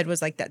that you said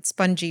was like that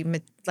spongy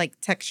like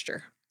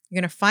texture.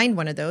 You're gonna find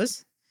one of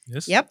those.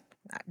 Yes. Yep.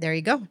 There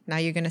you go. Now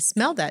you're gonna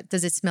smell that.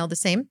 Does it smell the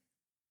same?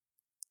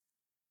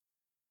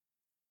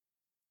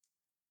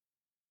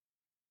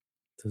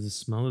 Does it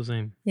smell the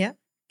same? Yeah.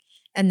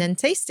 And then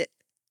taste it.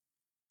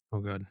 Oh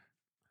god.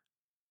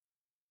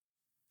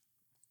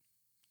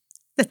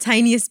 The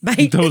tiniest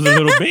bite. That was a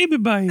little baby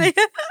bite.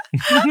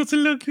 That's a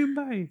little cute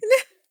bite.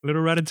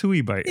 Little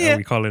ratatouille bite,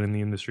 we call it in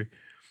the industry.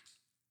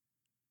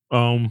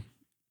 It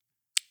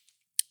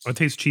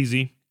tastes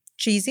cheesy.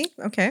 Cheesy?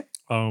 Okay.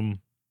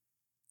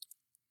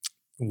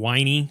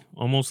 Winey,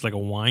 almost like a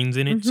wine's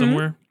in it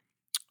somewhere.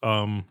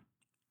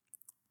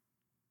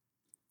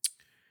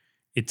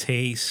 It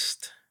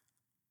tastes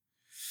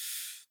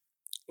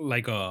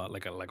like a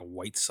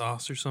white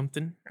sauce or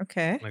something.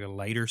 Okay. Like a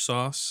lighter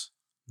sauce,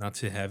 not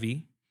too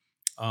heavy.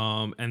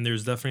 And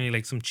there's definitely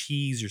like some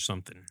cheese or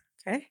something.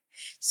 Okay.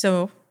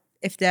 So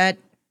if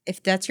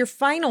that's your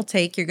final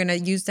take, you're gonna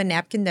use the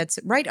napkin that's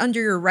right under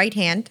your right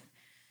hand.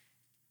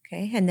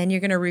 Okay, and then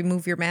you're gonna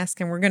remove your mask,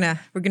 and we're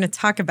gonna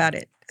talk about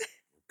it.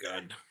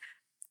 God,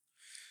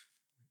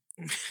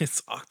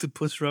 it's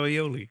octopus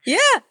ravioli. Yeah.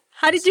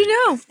 How did you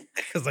know?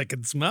 Because I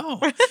can smell.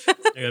 I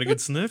got a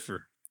good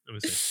sniffer. Let me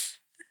see.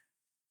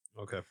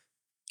 Okay.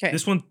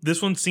 This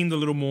one seemed a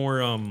little more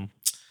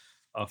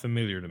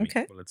familiar to me.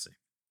 Okay. Well, let's see.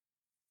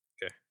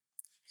 Okay.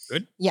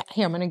 Good. Yeah.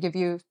 Here, I'm gonna give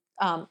you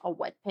a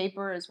wet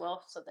paper as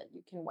well, so that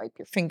you can wipe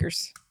your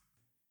fingers.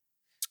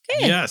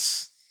 Okay.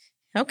 Yes.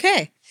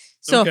 Okay.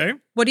 So,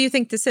 what do you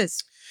think this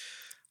is?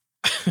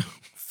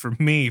 For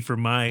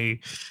my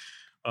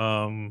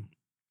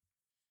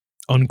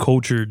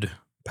uncultured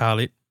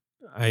palate,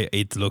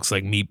 it looks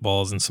like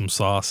meatballs and some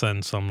sauce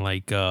and some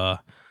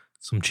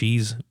some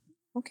cheese.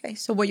 Okay.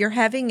 So what you're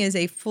having is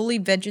a fully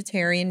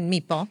vegetarian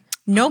meatball,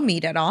 no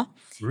meat at all.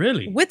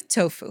 Really? With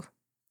tofu.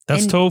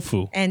 That's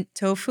tofu. And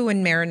tofu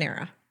and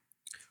marinara.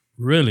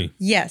 Really?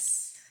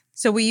 Yes.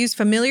 So we use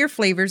familiar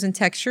flavors and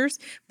textures,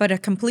 but a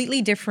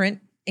completely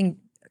different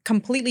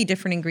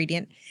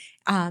ingredient.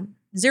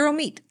 Zero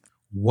meat.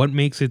 What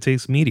makes it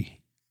taste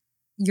meaty?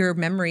 Your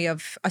memory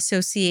of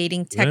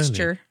associating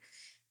texture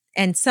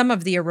and some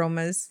of the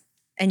aromas,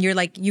 and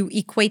you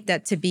equate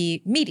that to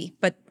be meaty,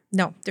 but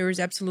no, there is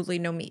absolutely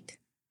no meat.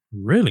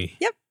 Really?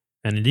 Yep.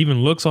 And it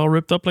even looks all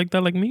ripped up like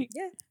that, like meat?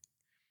 Yeah.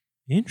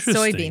 Interesting.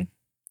 Soybean.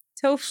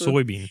 Tofu.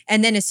 Soybean.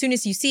 And then as soon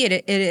as you see it,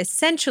 it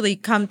essentially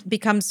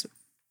becomes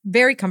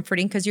very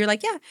comforting, because you're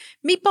like, yeah,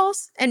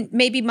 meatballs and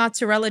maybe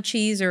mozzarella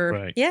cheese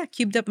or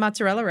cubed up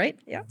mozzarella, right?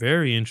 Yeah.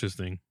 Very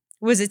interesting.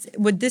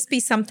 Would this be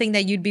something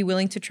that you'd be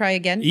willing to try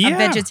again? Yeah. A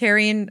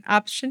vegetarian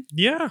option?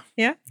 Yeah.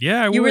 Yeah?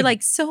 Yeah, You were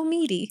like, so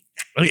meaty.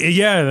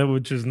 Yeah,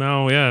 which is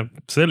now,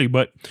 silly,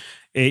 but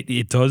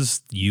it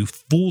does, you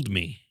fooled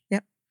me.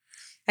 Yep.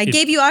 I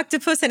gave you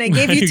octopus and I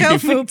gave you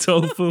tofu.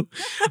 Tofu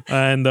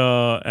and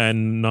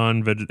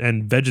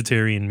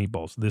vegetarian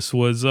meatballs. This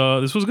was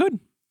good.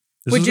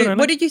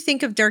 What did you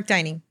think of dark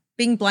dining?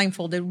 Being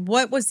blindfolded,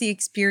 what was the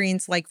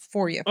experience like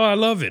for you? Oh, I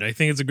love it. I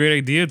think it's a great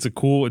idea. It's a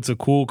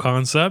cool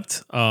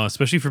concept,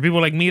 especially for people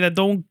like me that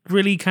don't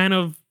really kind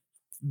of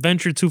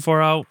venture too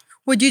far out.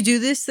 Would you do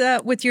this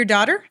with your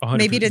daughter? 100%.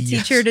 Maybe to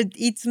teach her to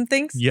eat some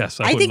things? Yes.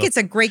 I think it's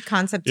a great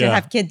concept to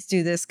have kids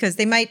do this because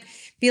they might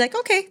be like,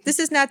 okay, this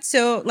is not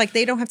so, like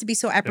they don't have to be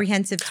so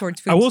apprehensive towards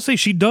food. I will say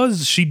she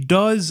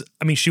does.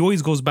 I mean, she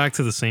always goes back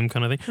to the same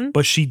kind of thing,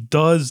 but she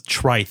does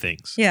try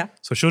things. Yeah.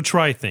 So she'll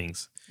try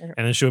things and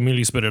then she'll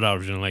immediately spit it out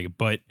if she didn't like it.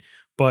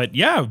 But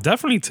yeah,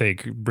 definitely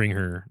bring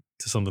her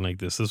to something like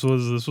this. This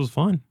was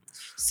fun.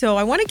 So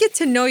I want to get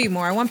to know you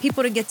more. I want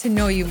people to get to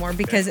know you more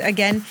because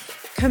again,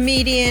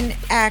 comedian,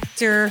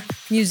 actor,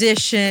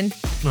 musician,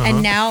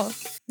 and now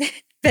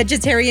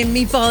vegetarian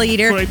meatball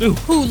eater What I do.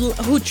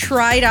 who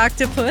tried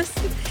octopus.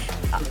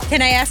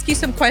 Can I ask you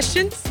some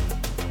questions?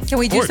 Can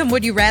we do some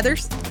would you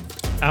rathers?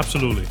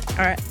 Absolutely.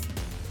 All right.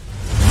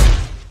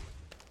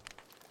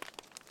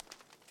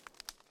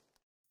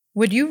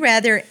 Would you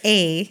rather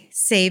A,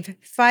 save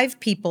 5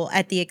 people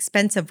at the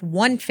expense of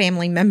 1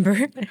 family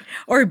member,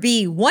 or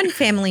B, 1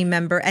 family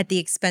member at the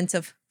expense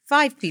of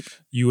 5 people?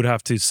 You would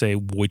have to say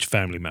which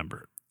family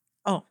member.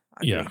 Oh,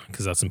 okay. Yeah,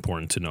 because that's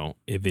important to know.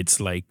 If it's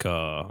like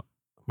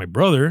my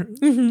brother,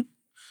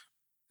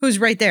 Who's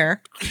right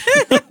there?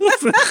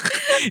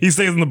 he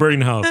stays in the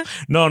burning house.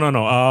 No.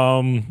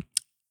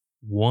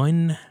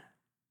 1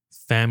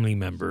 family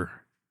member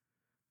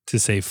to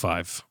save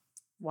 5.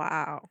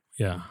 Wow.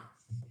 Yeah.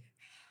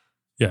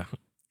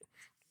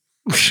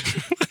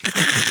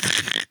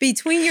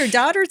 Between your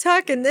daughter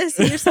talk and this,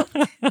 and yourself,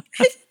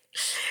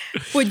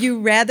 would you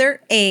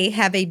rather A,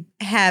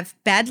 have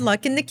bad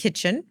luck in the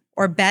kitchen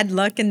or bad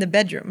luck in the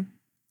bedroom?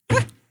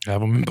 Have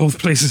them in both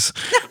places.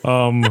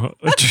 I'd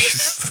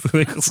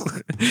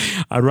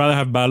rather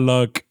have bad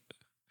luck.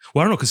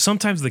 Well, I don't know, because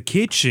sometimes the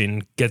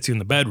kitchen gets you in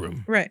the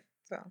bedroom. Right.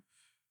 So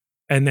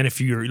And then if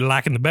you're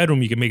lacking the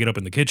bedroom, you can make it up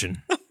in the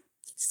kitchen.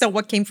 So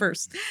what came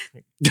first?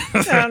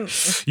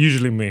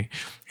 Usually me.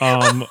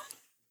 I'm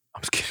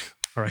just kidding.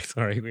 All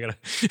right. We gotta.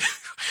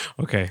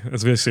 Okay,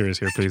 let's get serious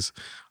here, please.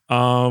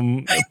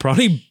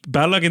 Probably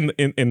bad luck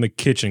in the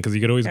kitchen because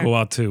you could always go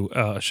out to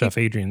Chef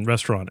Adrianne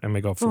restaurant and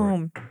make up for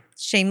it.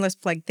 Shameless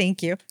plug.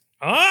 Thank you.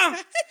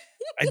 I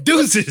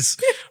do this.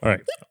 All right.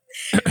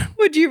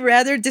 Would you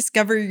rather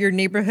discover your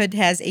neighborhood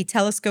has a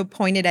telescope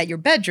pointed at your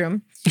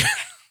bedroom,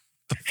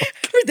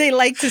 or they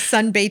like to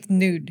sunbathe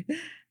nude?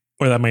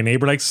 Or that my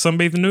neighbor likes to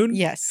sunbathe nude?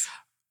 Yes.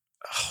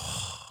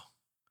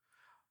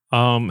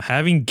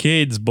 Having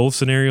kids, both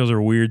scenarios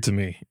are weird to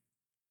me.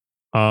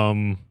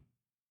 I'd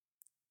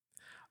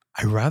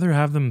rather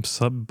have them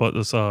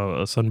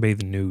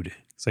sunbathe nude.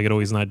 So I could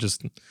always not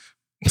just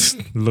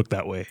look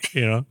that way,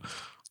 you know?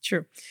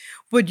 True.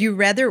 Would you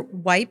rather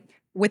wipe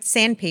with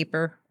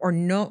sandpaper or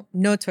no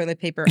toilet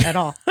paper at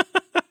all?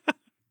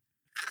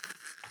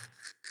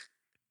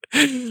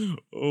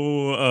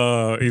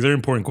 These are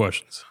important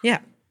questions.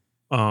 Yeah.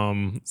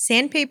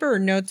 Sandpaper or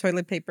no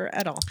toilet paper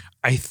at all?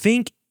 I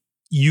think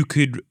you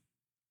could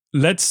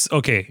I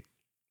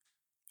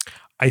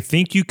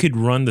think you could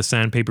run the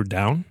sandpaper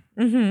down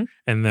and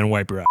then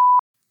wipe your ass.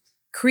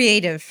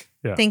 Creative.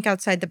 Yeah. Think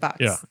outside the box.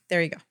 Yeah.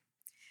 There you go.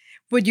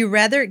 Would you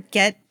rather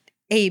get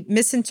a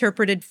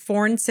misinterpreted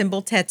foreign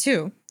symbol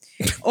tattoo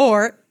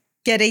or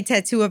get a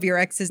tattoo of your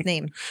ex's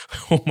name?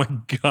 Oh my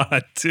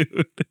God,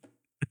 dude.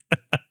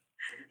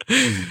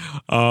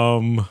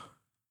 What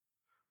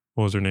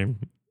was her name?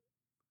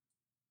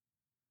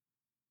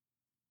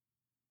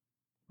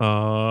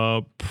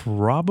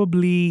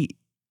 Probably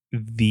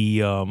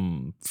the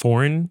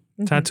foreign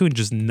tattoo and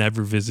just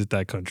never visit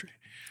that country.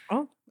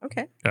 Oh,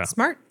 okay. Yeah.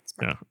 Smart.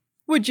 Yeah.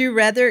 Would you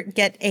rather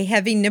get a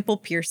heavy nipple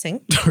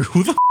piercing?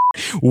 Who the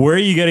where are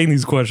you getting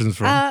these questions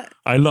from?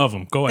 I love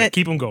them. Go ahead.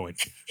 Keep them going.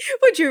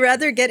 Would you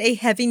rather get a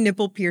heavy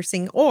nipple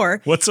piercing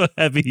or what's a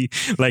heavy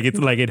like it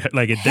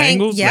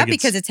dangles? Yeah, like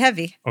because it's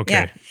heavy. Okay.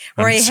 Yeah.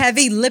 Or a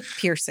heavy lip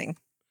piercing.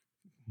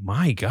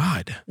 My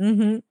God.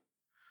 Mm-hmm.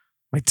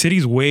 My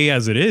titty's way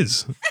as it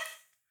is.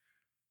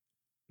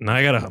 Now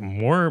I got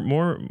more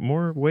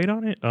weight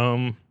on it.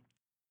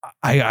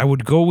 I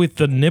would go with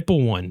the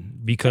nipple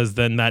one because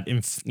then that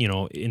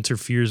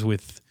interferes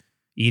with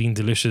eating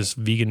delicious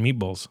vegan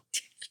meatballs.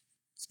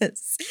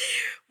 Yes.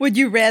 Would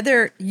you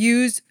rather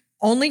use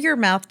only your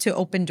mouth to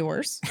open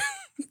doors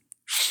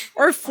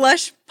or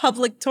flush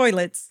public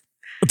toilets?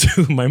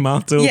 Dude, my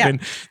mouth to open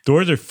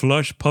doors or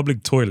flush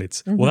public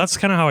toilets. Well, that's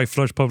kind of how I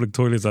flush public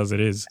toilets as it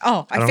is.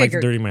 Oh, I don't figured. like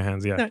to dirty my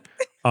hands. Yeah.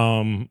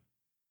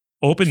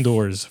 Open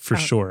doors for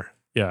sure.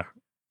 Yeah.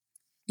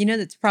 You know,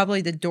 that's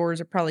probably the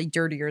doors are probably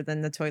dirtier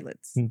than the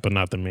toilets. But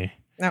not than me.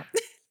 No.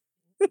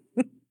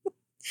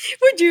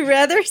 Would you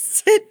rather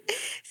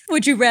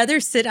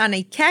sit on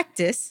a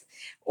cactus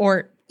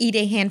or eat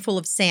a handful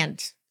of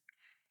sand?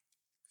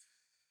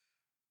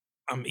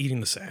 I'm eating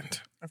the sand.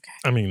 Okay.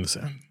 I'm eating the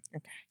sand.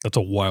 Okay. That's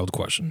a wild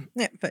question.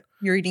 Yeah, but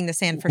you're eating the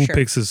sand for Who sure.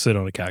 picks to sit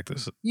on a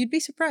cactus? You'd be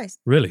surprised.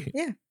 Really?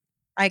 Yeah.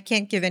 I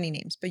can't give any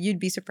names, but you'd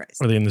be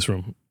surprised. Are they in this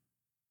room?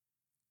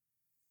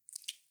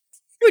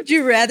 Would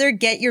you rather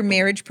get your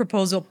marriage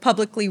proposal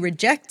publicly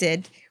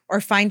rejected or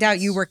find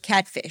out you were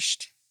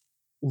catfished?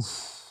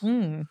 Oof.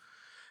 Hmm.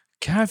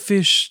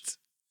 Catfished.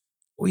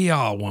 We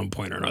all at one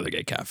point or another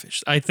get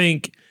catfished. I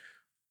think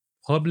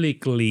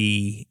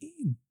publicly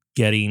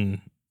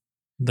getting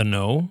the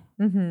no,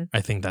 I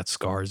think that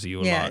scars you a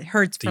lot. Yeah, it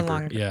hurts deeper. for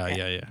longer.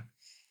 Yeah.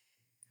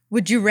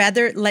 Would you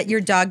rather let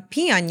your dog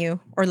pee on you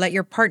or let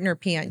your partner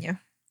pee on you?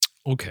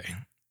 Okay.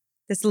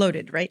 It's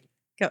loaded, right?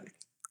 Go.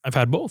 I've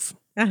had both.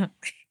 Uh-huh.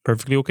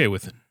 Perfectly okay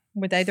with it.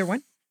 With either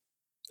one?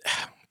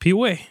 Pee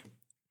away.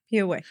 Pee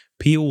away.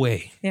 Pee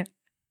away. Yeah.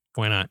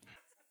 Why not?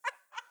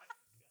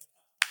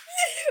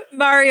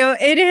 Mario,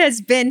 it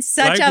has been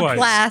such Likewise. a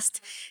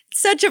blast.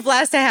 Such a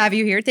blast to have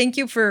you here. Thank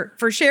you for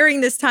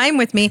sharing this time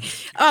with me.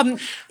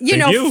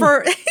 You.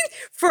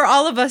 For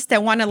all of us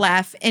that want to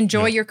laugh,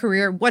 enjoy your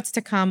career, what's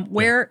to come,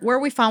 where are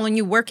we following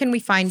you? Where can we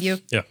find you?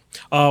 Yeah.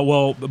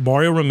 Well,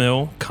 Mario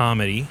Ramil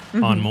comedy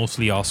on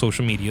mostly all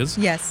social medias.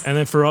 Yes. And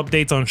then for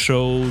updates on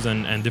shows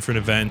and different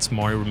events,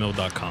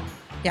 MarioRamil.com.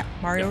 Yeah,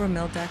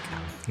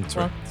 MarioRamil.com. That's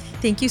Well, right.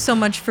 thank you so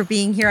much for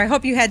being here. I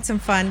hope you had some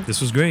fun.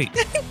 This was great.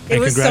 It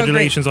was so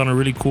congratulations on a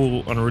really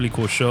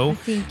cool show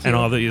Thank you. and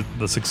all the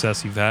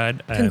success you've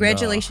had.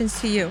 Congratulations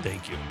to you.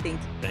 Thank you.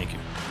 Thank you. Thank you.